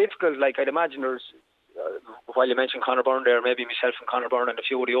 it's difficult. Like, I'd imagine there's, while you mentioned Conor Byrne there, maybe myself and Conor Byrne and a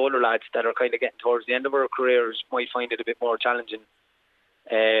few of the older lads that are kind of getting towards the end of our careers might find it a bit more challenging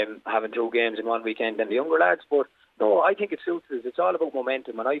having 2 games in one weekend than the younger lads. But no, I think it suits us. It's all about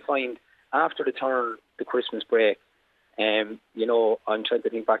momentum, and I find after the Christmas break, I'm trying to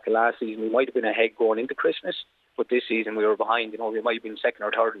think back to last season, we might have been ahead going into Christmas, but this season we were behind. We might have been second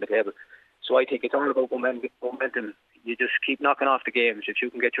or third in the table. So I think it's all about momentum. You just keep knocking off the games. If you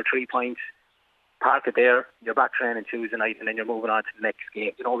can get your 3 points, park it there, you're back training Tuesday night, and then you're moving on to the next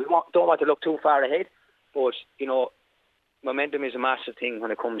game. We don't want to look too far ahead, but momentum is a massive thing when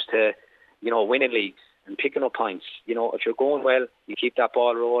it comes to winning leagues and picking up points. If you're going well, you keep that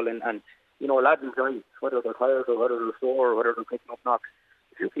ball rolling, and lads enjoy it, whether they're tired or whether they're sore or whether they're picking up knocks.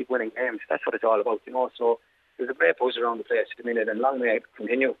 If you keep winning games, that's what it's all about. So there's a great buzz around the place at the minute, and long may it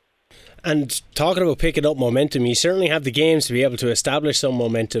continue. And talking about picking up momentum, you certainly have the games to be able to establish some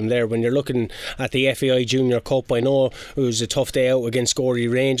momentum there. When you're looking at the FAI Junior Cup, I know it was a tough day out against Gorey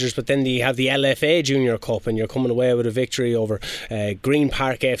Rangers, but then you have the LFA Junior Cup and you're coming away with a victory over Green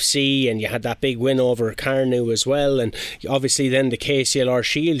Park FC, and you had that big win over Carnew as well, and obviously then the KCLR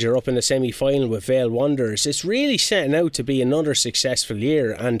Shield, you're up in the semi-final with Vale Wanderers. It's really setting out to be another successful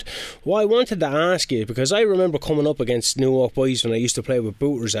year. And what I wanted to ask you, because I remember coming up against Newark boys when I used to play with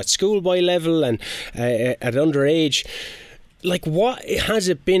Booters at schoolboy level and at underage, like, what has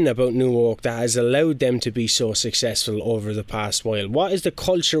it been about Newark that has allowed them to be so successful over the past while? What is the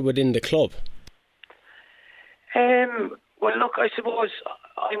culture within the club? Well, look, I suppose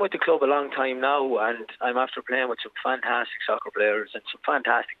I'm with the club a long time now, and I'm after playing with some fantastic soccer players and some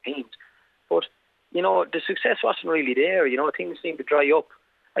fantastic teams, but the success wasn't really there. Things seemed to dry up.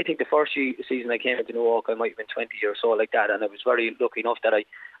 I think the first season I came into Newark, I might have been 20 or so like that, and I was very lucky enough that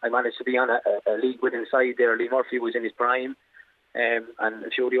I managed to be on a league winning side there. Lee Murphy was in his prime, and a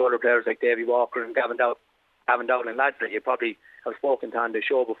few of the older players like Davy Walker and Gavin Dowling, lads that you probably have spoken to on the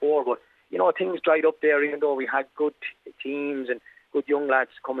show before. But things dried up there, even though we had good teams and good young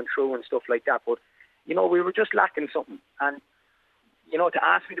lads coming through and stuff like that. But we were just lacking something, and to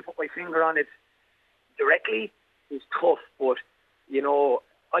ask me to put my finger on it directly is tough. But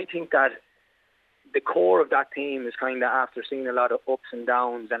I think that the core of that team is kind of, after seeing a lot of ups and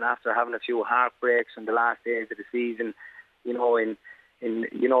downs and after having a few heartbreaks in the last days of the season, in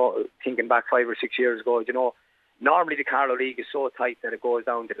thinking back 5 or 6 years ago, normally the Carlow League is so tight that it goes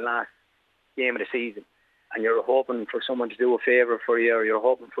down to the last game of the season, and you're hoping for someone to do a favour for you, or you're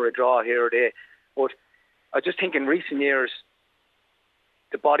hoping for a draw here or there. But I just think in recent years,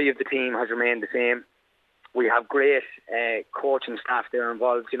 the body of the team has remained the same. We have great coaching staff there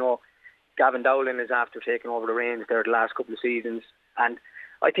involved. Gavin Dowling is after taking over the reins there the last couple of seasons. And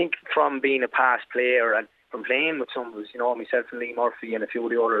I think from being a past player and from playing with some of us, myself and Lee Murphy and a few of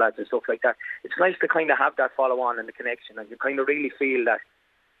the older lads and stuff like that, it's nice to kind of have that follow-on and the connection. And you kind of really feel that,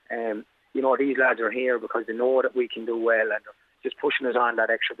 these lads are here because they know that we can do well and just pushing us on that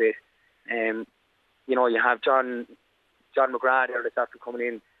extra bit. You have John McGrath there that's after coming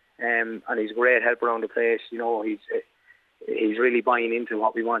in. And he's a great help around the place. He's really buying into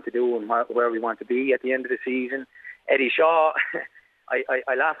what we want to do and where we want to be at the end of the season. Eddie Shaw,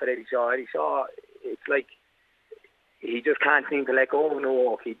 I laugh at Eddie Shaw. Eddie Shaw, it's like he just can't seem to let go of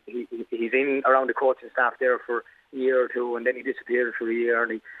Newark. He's in around the coaching staff there for a year or two, and then he disappeared for a year,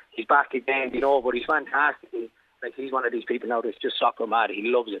 and he's back again. But he's fantastic. He's one of these people now that's just soccer mad. He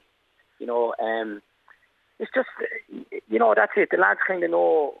loves it. It's just, that's it. The lads kind of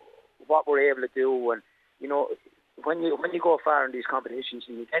know what we're able to do, and when you go far in these competitions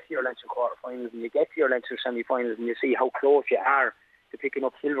and you get to your Leinster quarterfinals and you get to your Leinster semi-finals and you see how close you are to picking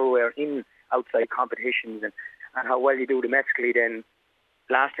up silverware in outside competitions and how well you do domestically, then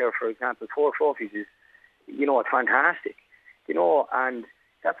last year, for example, 4 trophies is, it's fantastic, and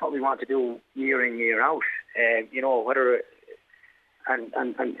that's what we want to do year in, year out, whether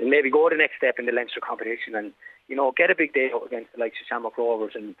and maybe go the next step in the Leinster competition and, get a big day out against the likes of Shamrock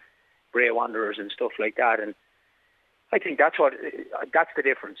Rovers and Bray Wanderers and stuff like that. And I think that's the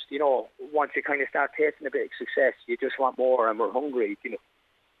difference. Once you kind of start tasting a bit of success, you just want more, and we're hungry.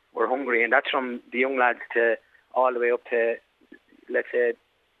 We're hungry, and that's from the young lads to all the way up to, let's say,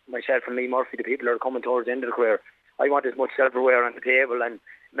 myself and Lee Murphy, the people that are coming towards the end of the career. I want as much silverware on the table and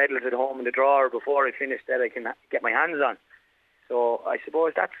medals at home in the drawer before I finish that I can get my hands on. So I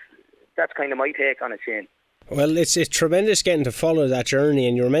suppose that's kind of my take on it, Shane. Well, it's tremendous getting to follow that journey,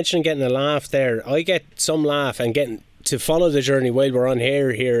 and you were mentioning getting a laugh there. I get some laugh and getting to follow the journey while we're on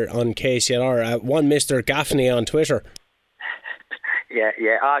here on KCLR. One Mr. Gaffney on Twitter.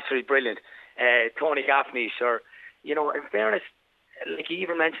 Yeah, actually brilliant. Tony Gaffney, sir. You know, in fairness, like you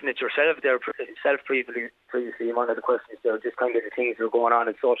even mentioned it yourself there, previously in one of the questions there, just kind of the things that are going on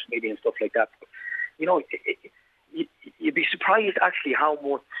in social media and stuff like that. You know, you'd be surprised actually how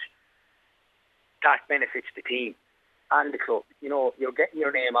much that benefits the team and the club. You know, you're getting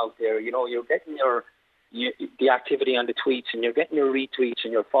your name out there. You know, you're getting the activity on the tweets, and you're getting your retweets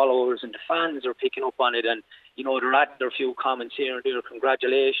and your followers, and the fans are picking up on it, and you know, they're adding their few comments here and there,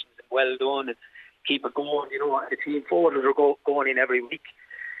 congratulations and well done, and keep it going. You know, and the team forwarders are going in every week,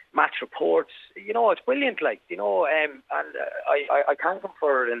 match reports. You know, it's brilliant. Like, you know, and I thank them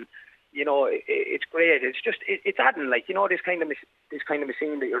for it, and you know, it's great. It's just it's adding, like, you know, this kind of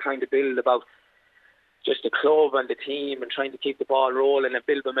machine that you're trying to build about just the club and the team, and trying to keep the ball rolling and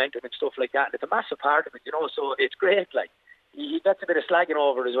build momentum and stuff like that. And it's a massive part of it, you know, so it's great. Like, that's a bit of slagging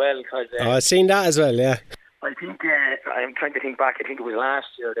over as well. Cause, I've seen that as well, yeah. I think, I'm trying to think back, I think it was last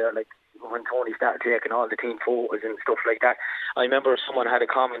year there, like, when Tony started taking all the team photos and stuff like that. I remember someone had a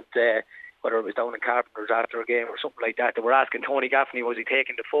comment, whether it was down in Carpenters after a game or something like that, they were asking Tony Gaffney, was he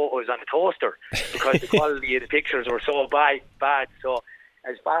taking the photos on the toaster? Because the quality of the pictures were so bad. So,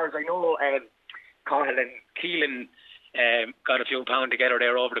 as far as I know, Cahill and Keelan got a few pound together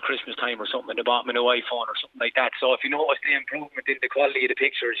there over the Christmas time or something, and they bought me a new iPhone or something like that. So if you notice the improvement in the quality of the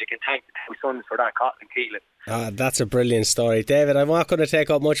pictures, you can thank the two sons for that, Cahill and Keelan. That's a brilliant story. David, I'm not going to take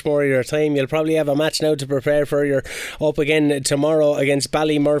up much more of your time. You'll probably have a match now to prepare for. You're up again tomorrow against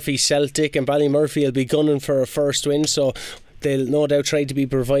Ballymurphy Celtic, and Ballymurphy will be gunning for a first win, so they'll no doubt try to be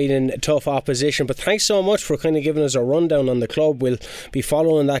providing tough opposition. But thanks so much for kind of giving us a rundown on the club. We'll be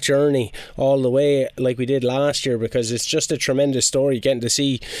following that journey all the way like we did last year, because it's just a tremendous story getting to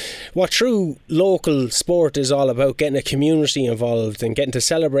see what true local sport is all about, getting a community involved and getting to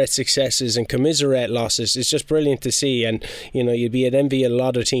celebrate successes and commiserate losses. It's just brilliant to see, and you know, you'd be at envy of a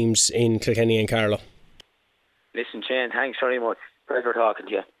lot of teams in Kilkenny and Carlow. Listen, Shane, thanks very much. Pleasure talking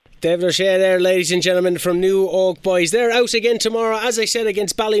to you. David O'Shea there, ladies and gentlemen, from New Oak Boys. They're out again tomorrow, as I said,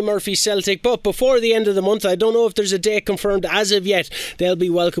 against Ballymurphy Celtic. But before the end of the month, I don't know if there's a date confirmed as of yet, they'll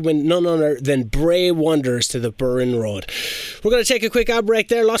be welcoming none other than Bray Wanderers to the Burren Road. We're going to take a quick ad break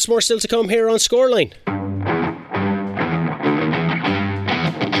there. Lots more still to come here on Scoreline.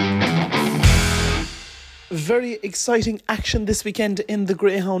 Very exciting action this weekend in the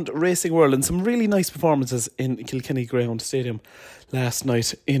Greyhound racing world, and some really nice performances in Kilkenny Greyhound Stadium last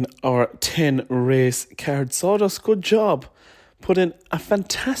night in our 10 race card. Sawdust, good job, put in a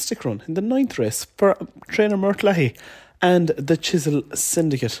fantastic run in the 9th race for trainer Mert Leahy and the Chisel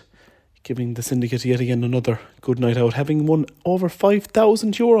Syndicate, giving the Syndicate yet again another good night out, having won over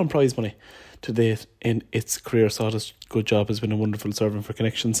 €5,000 on prize money to date in its career. Sawdust, good job, has been a wonderful servant for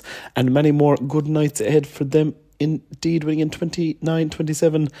Connections, and many more good nights ahead for them indeed, winning in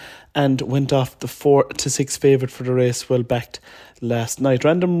 29-27 and went off the 4-6 favourite for the race, well backed last night.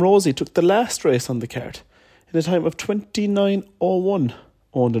 Random Rosie took the last race on the card in a time of 29:01,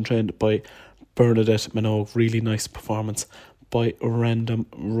 owned and trained by Bernadette Minogue. Really nice performance by Random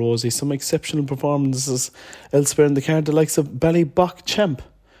Rosie. Some exceptional performances elsewhere in the card, the likes of Ballybock Champ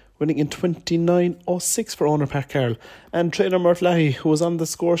winning in 29:06 for owner Pat Carroll, and trainer Mert Leahy, who was on the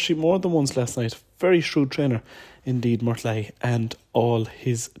score sheet more than once last night. Very shrewd trainer indeed, Mert Leahy, and all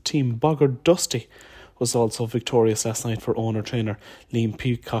his team. Boggart Dusty was also victorious last night for owner trainer Liam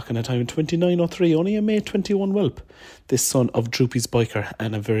Peacock in a time in 29:03, only a May 21 whelp, this son of Droopy's biker,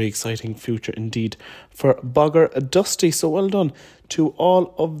 and a very exciting future indeed for Boggart Dusty. So well done to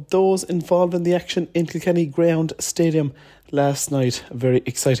all of those involved in the action in Kilkenny Greyhound Stadium last night. A very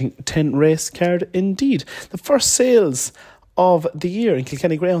exciting 10 race card indeed. The first sales of the year in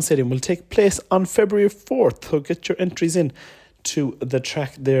Kilkenny Greyhound Stadium will take place on February 4th, so get your entries in to the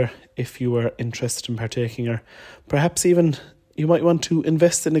track there if you are interested in partaking, or perhaps even you might want to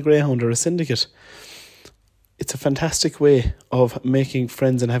invest in a greyhound or a syndicate. It's a fantastic way of making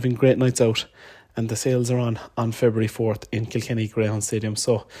friends and having great nights out, and the sales are on February 4th in Kilkenny Greyhound Stadium.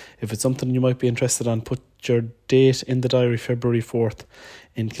 So if it's something you might be interested in, put your date in the diary, February 4th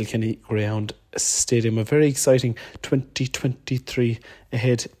in Kilkenny Greyhound Stadium. A very exciting 2023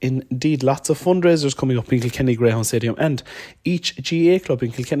 ahead indeed. Lots of fundraisers coming up in Kilkenny Greyhound Stadium, and each GAA club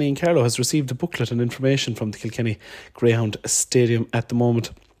in Kilkenny and Carlow has received a booklet and information from the Kilkenny Greyhound Stadium at the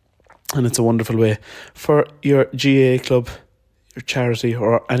moment, and it's a wonderful way for your GAA club, your charity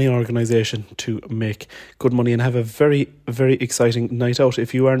or any organisation to make good money and have a very, very exciting night out.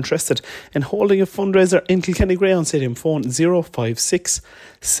 If you are interested in holding a fundraiser in Kilkenny Greyhound Stadium, phone 056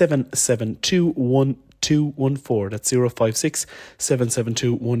 772 1214. That's 056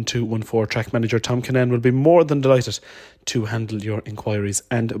 772 1214. Track manager Tom Kinane will be more than delighted to handle your inquiries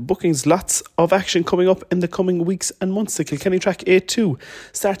and bookings. Lots of action coming up in the coming weeks and months. The Kilkenny Track A2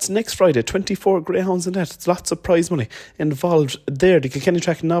 starts next Friday. 24 greyhounds in that. It's lots of prize money involved there. The Kilkenny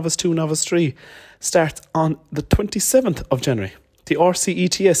Track Novice 2, Novice 3 starts on the 27th of January. The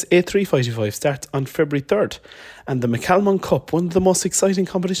RCETS A3 525 starts on February 3rd. And the McCalmont Cup, one of the most exciting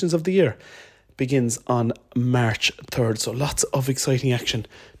competitions of the year, begins on March 3rd. So lots of exciting action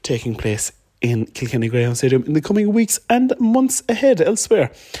taking place in Kilkenny Greyhound Stadium in the coming weeks and months ahead.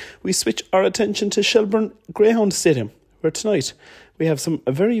 Elsewhere, we switch our attention to Shelbourne Greyhound Stadium, where tonight we have some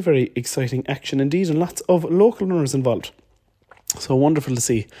very, very exciting action indeed and lots of local runners involved. So wonderful to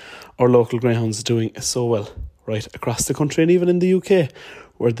see our local greyhounds doing so well right across the country and even in the UK,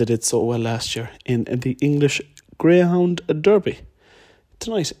 where they did so well last year in the English Greyhound Derby.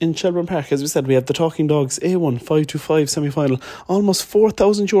 Tonight in Shelbourne Park, as we said, we have the Talking Dogs A1 525 semi-final. Almost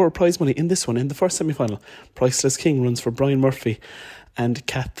 €4,000 prize money in this one, in the first semi-final. Priceless King runs for Brian Murphy and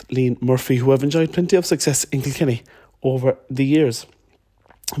Kathleen Murphy, who have enjoyed plenty of success in Kilkenny over the years.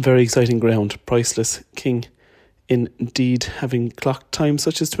 Very exciting ground. Priceless King indeed, having clock times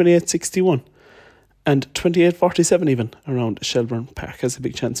such as 28.61 and 28.47 even around Shelbourne Park. Has a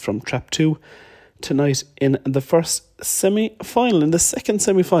big chance from Trap 2 tonight in the first semi-final. In the second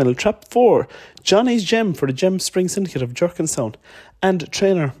semi-final, Trap 4, Johnny's Gem for the Gem Spring Syndicate of Jerkinstown, and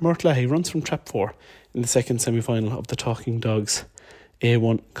trainer Mert Lahey runs from Trap 4 in the second semi-final of the Talking Dogs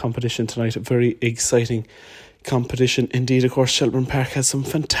A1 competition tonight. A very exciting competition indeed. Of course, Shelbourne Park has some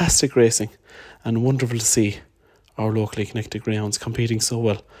fantastic racing, and wonderful to see our locally connected greyhounds competing so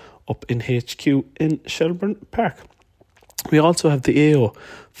well up in HQ in Shelbourne Park. We also have the AO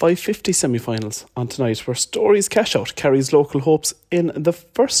 550 semi-finals on tonight, where Stories Cash Out carries local hopes in the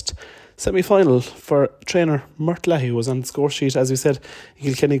first semi-final for trainer Mert Lahey, who was on the score sheet, as we said, in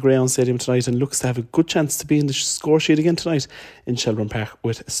Kilkenny Greyhound Stadium tonight, and looks to have a good chance to be in the score sheet again tonight in Shelbourne Park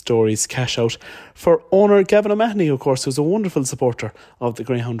with Stories Cash Out. For owner Gavin O'Mahony, of course, who's a wonderful supporter of the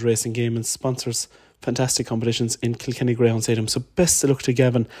greyhound racing game and sponsors fantastic competitions in Kilkenny Greyhound Stadium. So best of luck to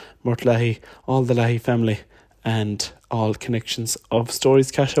Gavin, Mert Lahey, all the Lahey family, and all connections of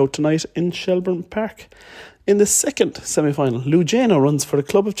Stories Cash Out tonight in Shelbourne Park. In the second semi-final, Lou Jano runs for the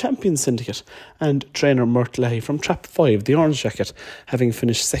Club of Champions Syndicate, and trainer Mert Lahey from Trap 5, the Orange Jacket, having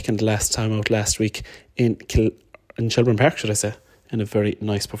finished second last time out last week in Shelbourne Park, should I say, in a very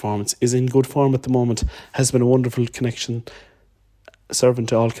nice performance, is in good form at the moment, has been a wonderful connection, servant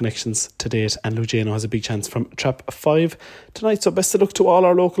to all connections to date, and Lugano has a big chance from Trap 5 tonight. So best of luck to all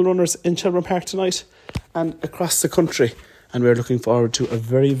our local runners in Shelbourne Park tonight and across the country, and we're looking forward to a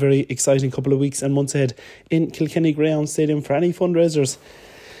very, very exciting couple of weeks and months ahead in Kilkenny Greyhound Stadium. For any fundraisers,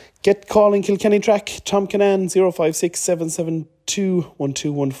 get calling Kilkenny Track, Tom Kinane, 056 772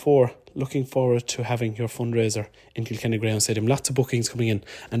 1214. Looking forward to having your fundraiser in Kilkenny Greyhound Stadium. Lots of bookings coming in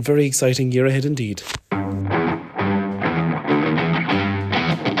and very exciting year ahead indeed.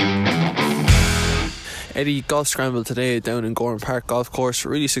 Eddie, golf scramble today down in Gorham Park Golf Course.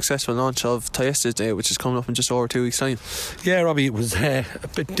 Really successful launch of Tayesta's Day, which is coming up in just over 2 weeks' time. Yeah, Robbie, it was a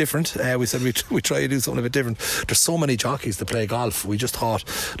bit different. We said we try to do something a bit different. There's so many jockeys to play golf. We just thought,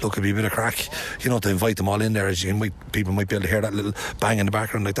 look, it'd be a bit of crack, to invite them all in there. As people might be able to hear that little bang in the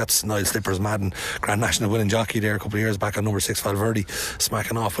background. Like, that's Niall Slippers, Madden, Grand National winning jockey there a couple of years back on number 6 Valverde,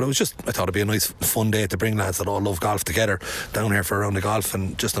 smacking off. But I thought it'd be a nice fun day to bring lads that all love golf together down here for a round of golf,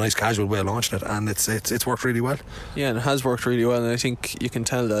 and just a nice casual way of launching it. And it's worked really well. Yeah, and it has worked really well, and I think you can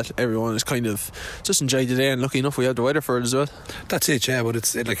tell that everyone is kind of just enjoyed the day, and lucky enough we have the weather for it as well. That's it, yeah, but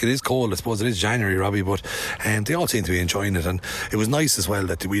it is cold. I suppose it is January, Robbie, but they all seem to be enjoying it, and it was nice as well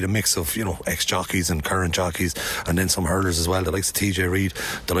that we had a mix of ex-jockeys and current jockeys, and then some hurlers as well, the likes of TJ Reid.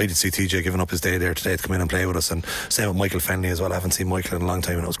 Delighted to see TJ giving up his day there today to come in and play with us, and same with Michael Fenley as well. I haven't seen Michael in a long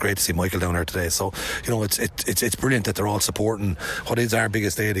time, and it was great to see Michael down there today. So it's brilliant that they're all supporting what is our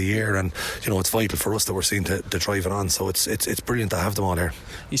biggest day of the year, and it's vital for us that we're seeing to drive it on. So it's brilliant to have them all there.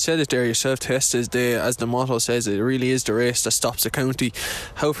 You said it there yourself, Tayesta's Day, as the motto says, it really is the race that stops the county.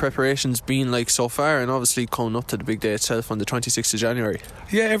 How preparations been like so far, and obviously coming up to the big day itself on the 26th of January?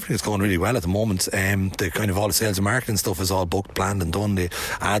 Yeah, everything's going really well at the moment. The kind of all the sales and marketing stuff is all booked, planned and done. The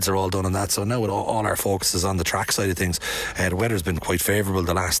ads are all done and that. So now all our focus is on the track side of things. The weather's been quite favourable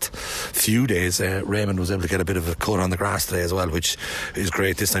the last few days. Raymond was able to get a bit of a cut on the grass today as well, which is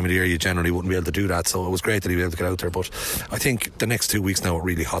great. This time of the year you generally wouldn't be able to do that. So so it was great that he was able to get out there. But I think the next 2 weeks now it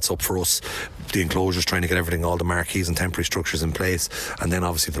really hots up for us. The enclosures, trying to get everything, all the marquees and temporary structures in place, and then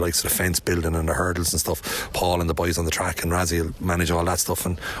obviously the likes of the fence building and the hurdles and stuff. Paul and the boys on the track and Razzie will manage all that stuff,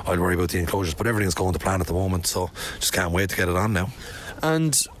 and I'll worry about the enclosures. But everything's going to plan at the moment, so just can't wait to get it on now.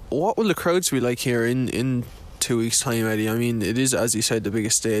 And what will the crowds be like here in 2 weeks' time, Eddie? I mean, it is, as you said, the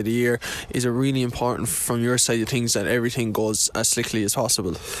biggest day of the year. Is it really important from your side of things that everything goes as slickly as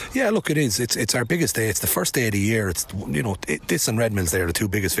possible? Yeah, look, it is. It's our biggest day. It's the first day of the year. It's, you know, this and Red Mills, they are the two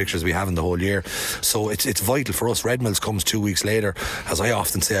biggest fixtures we have in the whole year. So it's vital for us. Red Mills comes 2 weeks later. As I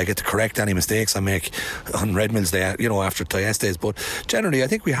often say, I get to correct any mistakes I make on Red Mills Day, you know, after Thyestes. But generally, I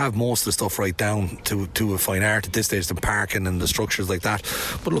think we have most of the stuff right down to a fine art at this stage, the parking and the structures like that.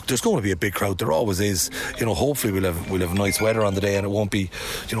 But look, there's going to be a big crowd. There always is. You know, hopefully we'll have nice weather on the day, and it won't be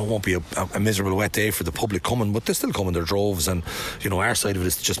a miserable wet day for the public coming, but they're still coming, their droves, and you know, our side of it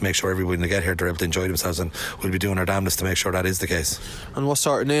is to just make sure everybody when they get here they're able to enjoy themselves, and we'll be doing our damnedest to make sure that is the case. And what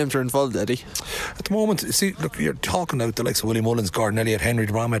sort of names are involved, Eddie? At the moment, see, look, you're talking about the likes of Willie Mullins, Gordon Elliott, Henry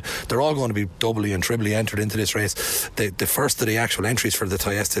de Bromhead. They're all going to be doubly and triply entered into this race. The first of the actual entries for the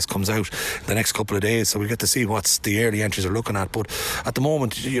Thyestes comes out the next couple of days, so we'll get to see what's the early entries are looking at. But at the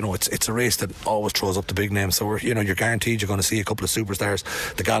moment, you know, it's a race that always throws up the big names, so you're guaranteed you're going to see a couple of superstars.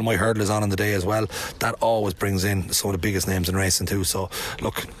 The Galmoy Hurdle is on the day as well. That always brings in some of the biggest names in racing too. So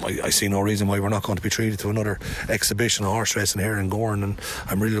look, I see no reason why we're not going to be treated to another exhibition of horse racing here in Gowran, and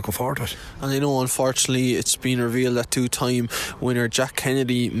I'm really looking forward to it. And I know unfortunately it's been revealed that two-time winner Jack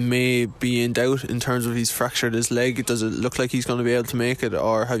Kennedy may be in doubt in terms of he's fractured his leg. Does it look like he's going to be able to make it,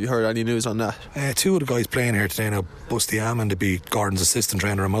 or have you heard any news on that? Two of the guys playing here today now, Busty Ammon to be Gordon's assistant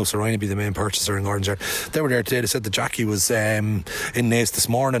trainer and Mouse O'Reilly to be the main purchaser in Gordon's yard. They were there today. They said that Jackie was in Naas this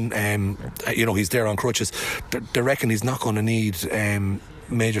morning. You know, he's there on crutches. They reckon he's not going to need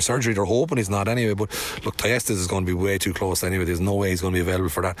major surgery. They're hoping he's not anyway, but look, Thyestes is going to be way too close anyway. There's no way he's going to be available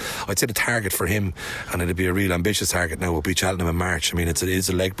for that. I'd say the target for him, and it'd be a real ambitious target now, will be Cheltenham in March. I mean, it is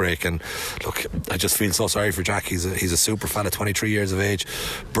a leg break, and look, I just feel so sorry for Jack. He's a super fella, 23 years of age,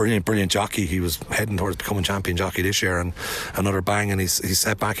 brilliant jockey. He was heading towards becoming champion jockey this year, and another bang, and he's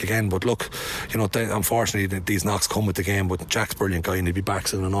set back again. But look, you know, unfortunately these knocks come with the game, but Jack's a brilliant guy and he'll be back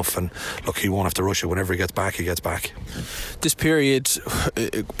soon enough, and look, he won't have to rush it. Whenever he gets back, he gets back. This period,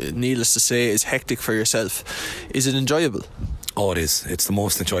 needless to say, is hectic for yourself. Is it enjoyable? Oh, it is. It's the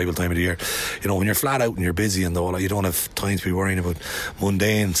most enjoyable time of the year. You know, when you're flat out and you're busy and all, you don't have time to be worrying about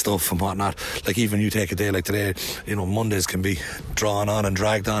mundane stuff and whatnot. Like even you take a day like today, you know, Mondays can be drawn on and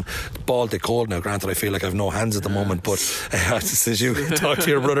dragged on. It's Baltic cold now. Granted, I feel like I've no hands at the moment, but says you talk to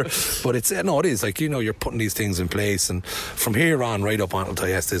your brother. But it is like, you know, you're putting these things in place, and from here on right up until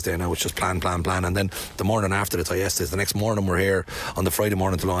Thyestes Day now, it's just plan, and then the morning after the Thyestes, the next morning we're here on the Friday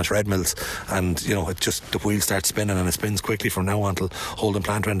morning to launch Red Mills, and you know, it just, the wheel starts spinning, and it spins quickly from now on till Holden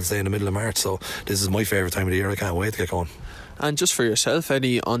Plant Wednesday in the middle of March. So this is my favourite time of the year. I can't wait to get going. And just for yourself,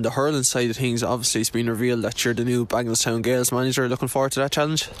 Eddie, on the hurling side of things, obviously it's been revealed that you're the new Bagenalstown Gales manager. Looking forward to that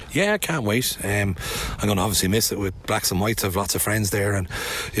challenge? Yeah, I can't wait. I'm going to obviously miss it with Blacks and Whites. I have lots of friends there, and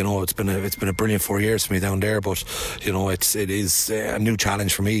you know, it's been a brilliant 4 years for me down there. But you know, it is a new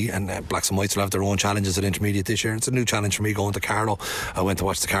challenge for me, and Blacks and Whites will have their own challenges at intermediate this year. It's a new challenge for me going to Carlow. I went to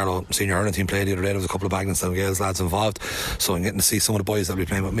watch the Carlow senior hurling team play the other day. There was a couple of Bagenalstown Gales lads involved, so I'm getting to see some of the boys that will be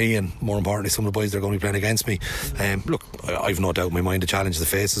playing with me, and more importantly, some of the boys that are going to be playing against me. Look, I've no doubt in my mind the challenge that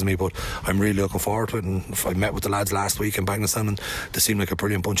faces me, but I'm really looking forward to it. And I met with the lads last week in Bagenalstown, and they seem like a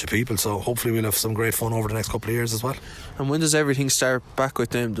brilliant bunch of people, so hopefully we'll have some great fun over the next couple of years as well. And when does everything start back with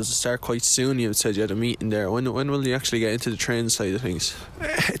them? Does it start quite soon? You said you had a meeting there. When will you actually get into the training side of things?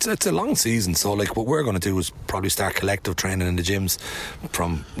 It's a long season, so like what we're going to do is probably start collective training in the gyms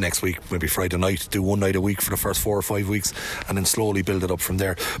from next week, maybe Friday night, do one night a week for the first 4 or 5 weeks, and then slowly build it up from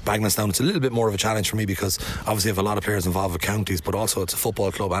there. Bagenalstown, it's a little bit more of a challenge for me because obviously I have a lot of players involved with counties, but also it's a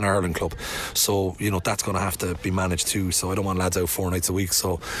football club and a hurling club, so you know, that's going to have to be managed too. So I don't want lads out 4 nights a week,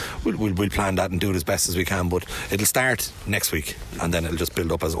 so we'll plan that and do it as best as we can, but it'll start next week and then it'll just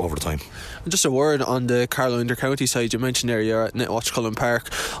build up as over the time. And just a word on the Carlow Intercounty side, you mentioned there you're at Netwatch Cullen Park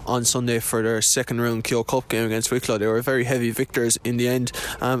on Sunday for their second round Keogh Cup game against Wicklow. They were very heavy victors in the end.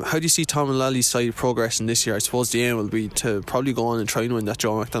 How do you see Tom and Lally's side progressing this year? I suppose the aim will be to probably go on and try and win that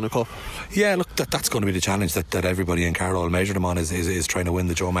Joe McDonagh Cup. Yeah, look, that's going to be the challenge that everybody in Carlow will measure them on, is trying to win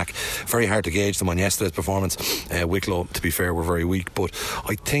the Joe Mac. Very hard to gauge them on yesterday's performance. Wicklow, to be fair, were very weak, but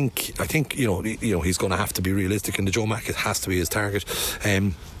I think you know he's going to have to be realistic in the Joe Mac. It has to be his target.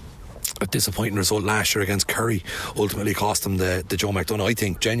 a disappointing result last year against Kerry ultimately cost them the Joe McDonagh. I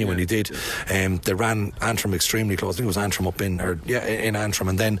think genuinely did. They ran Antrim extremely close. I think it was Antrim in Antrim,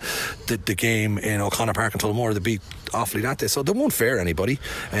 and then the game in O'Connor Park in Tullamore, they beat Offaly that day, so they won't fare anybody,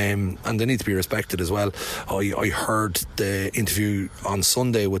 and they need to be respected as well. I heard the interview on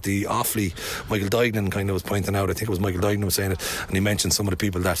Sunday with the Offaly. Michael Duignan kind of was pointing out, I think it was Michael Duignan was saying it, and he mentioned some of the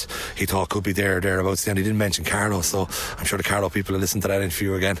people that he thought could be thereabouts, and he didn't mention Carlow, so I'm sure the Carlow people will listen to that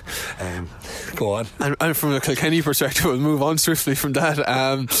interview again. Go on. And from a Kilkenny perspective, we'll move on swiftly from that.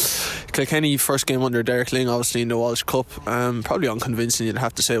 Kilkenny first game under Derek Ling, obviously in the Walsh Cup, probably unconvincing, you'd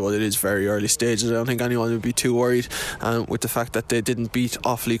have to say. Well, it is very early stages. I don't think anyone would be too worried with the fact that they didn't beat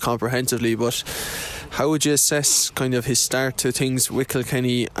Offaly comprehensively. But how would you assess kind of his start to things with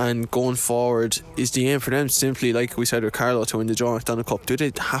Kilkenny, and going forward, is the aim for them simply, like we said with Carlow, to win the Joe McDonagh Cup? Do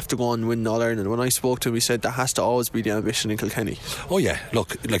they have to go and win All Ireland? When I spoke to him, he said that has to always be the ambition in Kilkenny. Oh yeah,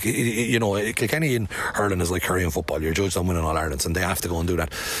 look, like, you know, Kilkenny in hurling is like Kerry in football. You're judged on winning All Irelands, and they have to go and do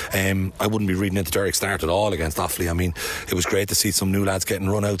that. I wouldn't be reading into Derek's start at all against Offaly. I mean, it was great to see some new lads getting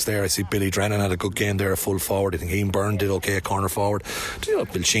run outs there. I see Billy Drennan had a good game there, a full forward. I think Ian Byrne did okay at corner forward. You know,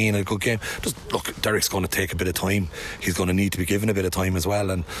 Bill Sheen had a good game. Just look, Derek's going to take a bit of time. He's going to need to be given a bit of time as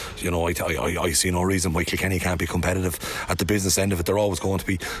well, and you know, I see no reason why Kilkenny can't be competitive at the business end of it. They're always going to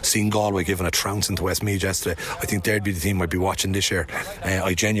be. Seeing Galway giving a trounce into Westmeath yesterday, I think they'd be the team I'd be watching this year.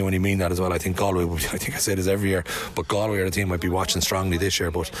 I genuinely mean that as well. I think Galway would, I think I say this every year, but Galway are the team I'd be watching strongly this year.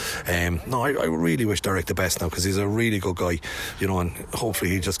 But no, I really wish Derek the best now, because he's a really good guy, you know, and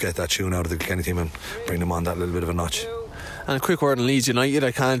hopefully he'll just get that tune out of the Kilkenny team and bring them on that little bit of a notch. And a quick word on Leeds United.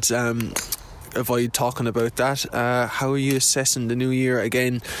 I can't avoid talking about that. How are you assessing the new year?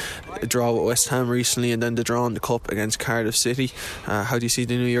 Again, a draw with West Ham recently, and then the draw in the Cup against Cardiff City. How do you see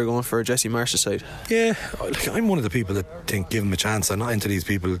the new year going for Jesse Marsh's side? Yeah, I'm one of the people that think give him a chance. I'm not into these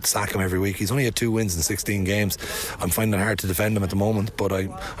people that sack him every week. He's only had 2 wins in 16 games. I'm finding it hard to defend him at the moment, but I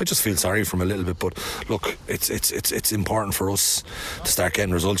just feel sorry for him a little bit. But look, it's important for us to start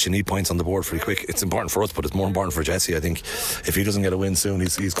getting results. You need points on the board pretty quick. It's important for us, but it's more important for Jesse. I think if he doesn't get a win soon,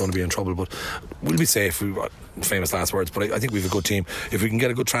 he's going to be in trouble. But we'll be safe. Famous last words, but I think we have a good team. If we can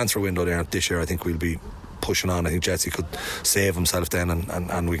get a good transfer window there this year, I think we'll be pushing on. I think Jesse could save himself then,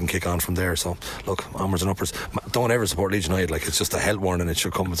 and we can kick on from there. So look, onwards and upwards. Don't ever support Leeds United. Like, it's just a health warning. It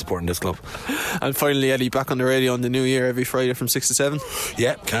should come with supporting this club. And finally, Eddie, back on the radio on the new year every Friday from 6 to 7.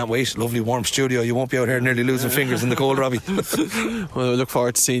 Yeah, can't wait. Lovely warm studio. You won't be out here nearly losing fingers in the cold, Robbie. Well, we look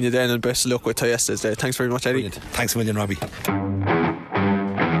forward to seeing you then, and best of luck with Tayesta's Day. Thanks very much, Eddie. Brilliant. Thanks a million, Robbie.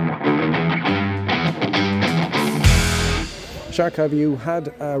 Shark, have you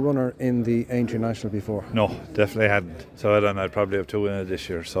had a runner in the Aintree National before? No, definitely hadn't. So I'd probably have 2 in it this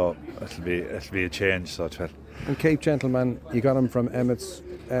year, so it'll be a change. So it felt. And Cape Gentleman, you got him from Emmett's.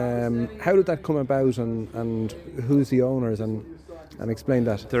 How did that come about, and who's the owners, and explain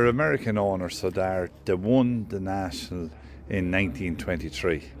that? They're American owners, so they won the National in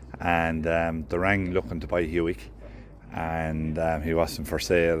 1923, and they rang looking to buy Hewick, and he wasn't for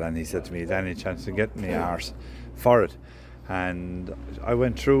sale, and he said to me, "Is there any chance of getting me a horse for it?" And I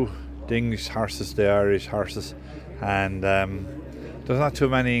went through the English horses, the Irish horses, and there's not too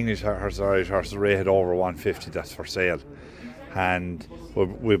many English horses or Irish horses rated over 150 that's for sale. And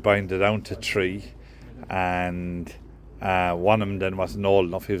we bind it down to 3, and one of them then wasn't old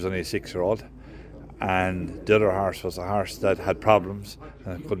enough, he was only a 6-year-old. And the other horse was a horse that had problems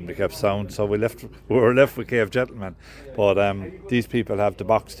and couldn't be kept sound, so we were left with Cave Gentleman. But these people have the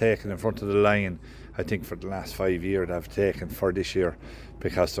box taken in front of the line, I think for the last 5 years they've taken for this year,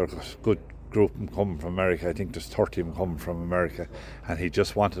 because they're a good group coming from America. I think there's 30 of them coming from America, and he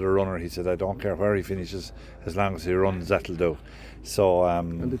just wanted a runner. He said, "I don't care where he finishes, as long as he runs, that'll do." So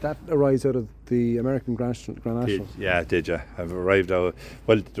and did that arise out of the American Grand National? Yeah, it did. Yeah, I've arrived out.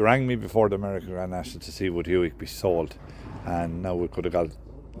 Well, they rang me before the American Grand National to see would Hewick be sold, and now we could have got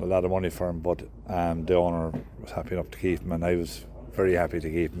a lot of money for him, but the owner was happy enough to keep him, and I was very happy to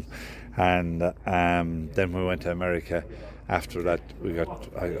keep him. And then we went to America. After that,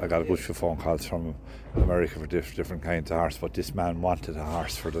 I got a bunch of phone calls from America for different kinds of horse, but this man wanted a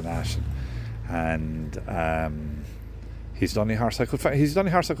horse for the National, and he's the only horse I could find. He's the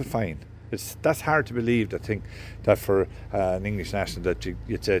only horse I could find. That's hard to believe. To think that for an English National that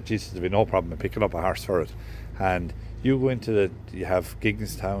you'd say, Jesus, there'd be no problem in picking up a horse for it. And you go into you have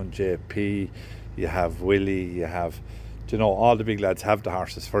Gigginstown, JP, you have Willie, you have, all the big lads have the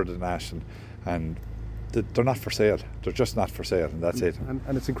horses for the National, and they're not for sale. They're just not for sale, and that's it.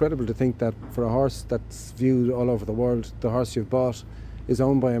 And it's incredible to think that for a horse that's viewed all over the world, the horse you've bought is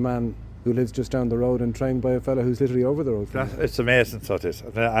owned by a man who lives just down the road and trained by a fella who's literally over the road from you. It's amazing, so it is.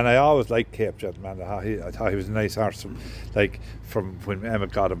 And I always liked Cape Gentleman. I thought he was a nice horse, from when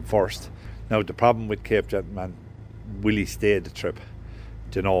Emmett got him first. Now, the problem with Cape Gentleman, will he stay the trip?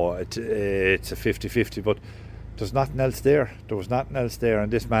 You know, it's a 50-50, but there's nothing else there. There was nothing else there.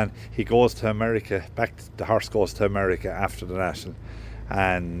 And this man, he goes to America, the horse goes to America after the National.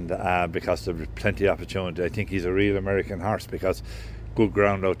 And because there's plenty of opportunity. I think he's a real American horse because good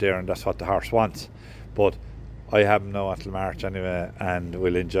ground out there, and that's what the horse wants. But I have him now until March anyway, and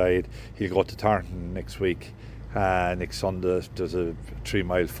we'll enjoy it. He'll go to Thornton next week. Next Sunday there's a 3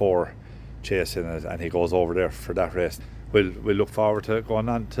 mile 4 chase in it, and he goes over there for that race. We'll look forward to going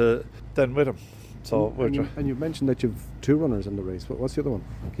on to then with him. So and you mentioned that you've 2 runners in the race. What's the other one?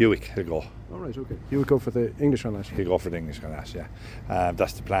 Hewick, he'll go. All right, okay. Hewick go for the English Grand Nash. He'll go for the English Grand Nash, yeah.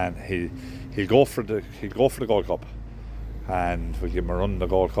 That's the plan. He'll go for the Gold Cup, and we'll give him a run in the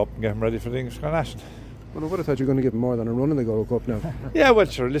Gold Cup and get him ready for the English Grand Nash. Well, I would have thought you were going to give him more than a run in the Gold Cup now. Yeah, well,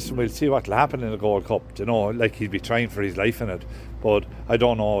 sure. Listen, we'll see what will happen in the Gold Cup. You know, like he'll be trying for his life in it, but I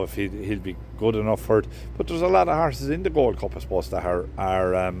don't know if he'll be good enough for it. But there's a lot of horses in the Gold Cup, I suppose, that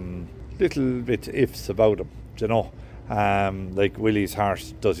are little bit ifs about him. You know, like Willie's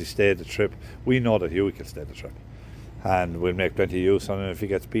horse, does he stay the trip? We know that Hewick will stay the trip, and we'll make plenty of use on him. If he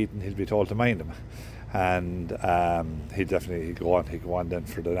gets beaten, he'll be told to mind him. And he'll go on then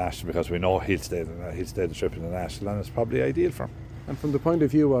for the National, because we know he'll stay the trip in the National, and it's probably ideal for him. And from the point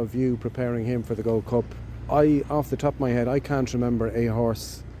of view of you preparing him for the Gold Cup, off the top of my head, I can't remember a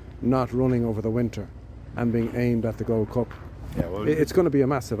horse not running over the winter and being aimed at the Gold Cup. Yeah, well, it's going to be a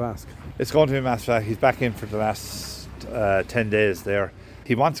massive ask. It's going to be a massive ask. He's back in for the last 10 days there.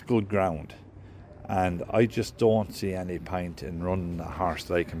 He wants good ground, and I just don't see any point in running a horse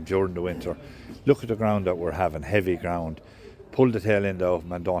like him during the winter. Look at the ground that we're having, heavy ground. Pull the tail end of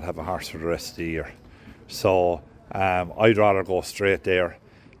him and don't have a horse for the rest of the year. So I'd rather go straight there,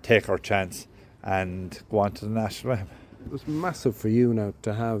 take our chance, and go on to the National with him. It was massive for you now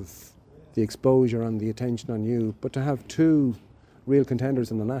to have the exposure and the attention on you, but to have 2 real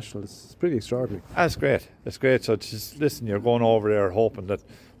contenders in the National, it's pretty extraordinary. That's great. It's great. So just listen, you're going over there hoping that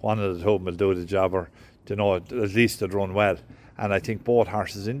one of the 2 will do the job, or you know, at least they'd run well. And I think both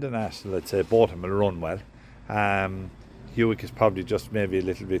horses in the National, I'd say both of them will run well. Hewick is probably just maybe a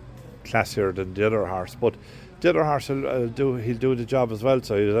little bit classier than the other horse, but the other horse he'll do the job as well.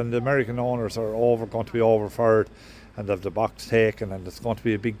 So and the American owners are going to be over for it, and have the box taken, and it's going to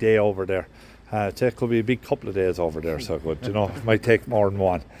be a big day over there. It could be a big couple of days over there, so good. You know, it might take more than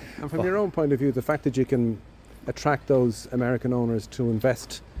one. And from your own point of view, the fact that you can attract those American owners to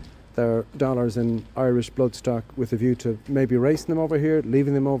invest their dollars in Irish bloodstock with a view to maybe racing them over here,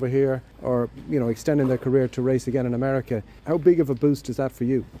 leaving them over here, or extending their career to race again in America, how big of a boost is that for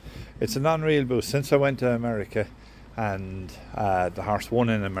you? It's an unreal boost. Since I went to America and the horse won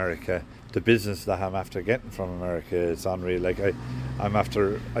in America, the business that I'm after getting from America is unreal. Like I'm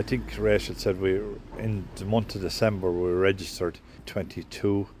after, I think Rachel said in the month of December we registered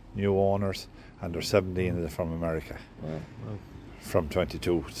 22 new owners, and there's 17 from America. Wow. From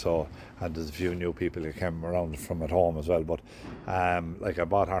 22, so, and there's a few new people who came around from at home as well. But like I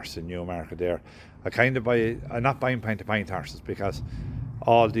bought horses in Newmarket there. I'm not buying pint-to-pint horses, because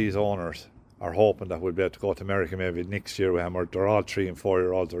all these owners are hoping that we'll be able to go to America maybe next year with them, or they're all 3 and 4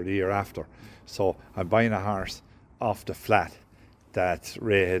 year olds, or the year after. So I'm buying a horse off the flat that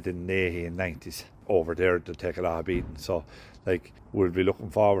Ray had in the 80s and 90s over there to take a lot of beating. So like we'll be looking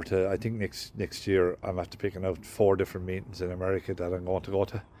forward to, I think next year I'm after picking out 4 different meetings in America that I'm going to go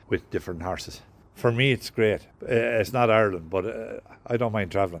to with different horses. For me it's great. It's not Ireland, but I don't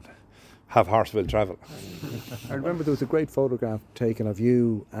mind travelling. Have horse will travel. I remember there was a great photograph taken of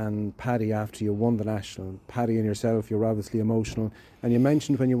you and Paddy after you won the National. Paddy and yourself, you were obviously emotional, and you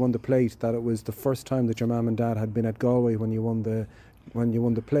mentioned when you won the plate that it was the first time that your mum and dad had been at Galway when you won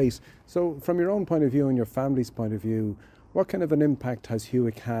the plate. So from your own point of view and your family's point of view, what kind of an impact has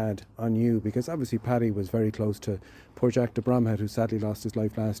Hewick had on you? Because obviously Paddy was very close to poor Jack de Bromhead, who sadly lost his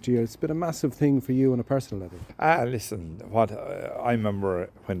life last year. It's been a massive thing for you on a personal level. Listen, I remember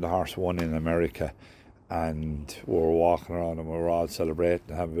when the horse won in America, and we were walking around and we were all celebrating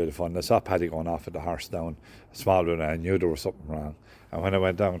and having a bit of fun. I saw Paddy going off with the horse down a small one, and I knew there was something wrong. And when I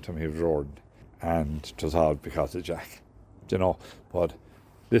went down to him, he was roaring, and it was all because of Jack, you know. But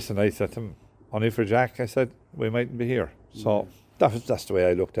listen, I said to him, only for Jack, I said, we mightn't be here. So that's the way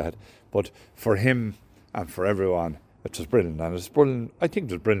I looked at it. But for him and for everyone, which was brilliant. And it was brilliant. I think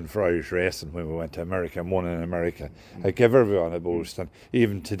it was brilliant for Irish racing when we went to America and won in America. It gave everyone a boost. And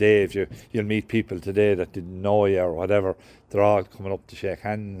even today, if you'll meet people today that didn't know you or whatever, they're all coming up to shake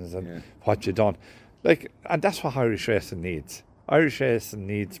hands and what you done. And that's what Irish racing needs. Irish racing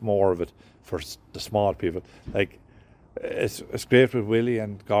needs more of it for the small people. It's great with Willie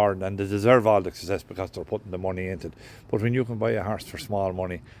and Gordon, and they deserve all the success because they're putting the money into it. But when you can buy a horse for small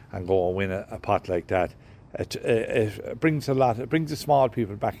money and go and win a pot like that, it brings a lot. It brings the small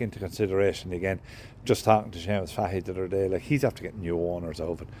people back into consideration again. Just talking to Seamus Fahy the other day, he's after getting new owners out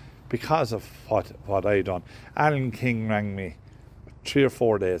of it because of what I done. Alan King rang me 3 or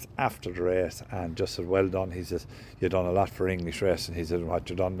 4 days after the race and just said, well done. He says, you done a lot for English racing. He said, what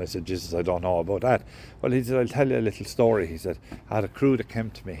you done? I said, Jesus, I don't know about that. Well, he said, I'll tell you a little story. He said, I had a crew that came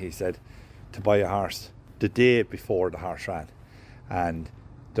to me, he said, to buy a horse the day before the horse ran, and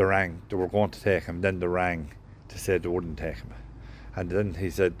they rang, they were going to take him, then they rang to say they wouldn't take him. And then he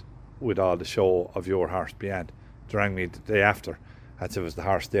said, with all the show of your horse beyond, they rang me the day after and said, was the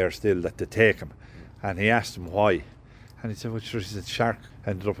horse there still, that they take him? And he asked him why. And he said, well, sure. He said, Shark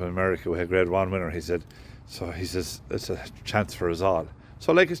ended up in America with a Grade 1 winner. He said, so he says, it's a chance for us all.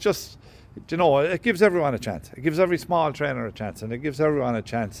 So it's just, it gives everyone a chance. It gives every small trainer a chance, and it gives everyone a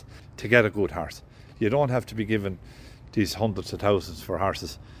chance to get a good horse. You don't have to be given these hundreds of thousands for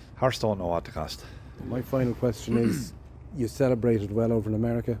horses. Horses don't know what to cost. My final question is, you celebrated well over in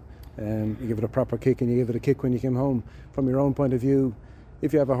America, you give it a proper kick, and you give it a kick when you came home. From your own point of view,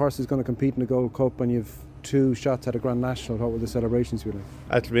 if you have a horse who's going to compete in the Gold Cup and you've 2 shots at a Grand National, what will the celebrations be like?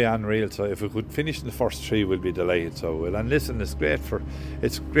 It'll be unreal. So if we could finish in the first 3, we'll be delighted. So we'll. And listen, it's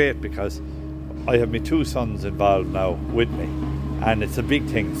great because I have my 2 sons involved now with me, and it's a big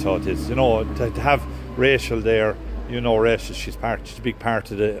thing. So it is, to have Rachel there. Rachel, she's a big part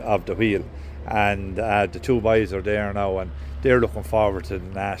of the wheel, and the 2 boys are there now, and they're looking forward to the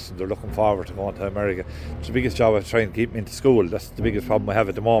National. They're looking forward to going to America. It's the biggest job of trying to keep them into school. That's the biggest problem I have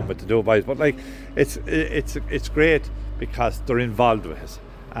at the moment with the 2 boys. But it's great because they're involved with us,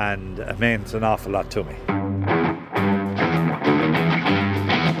 and it means an awful lot to me.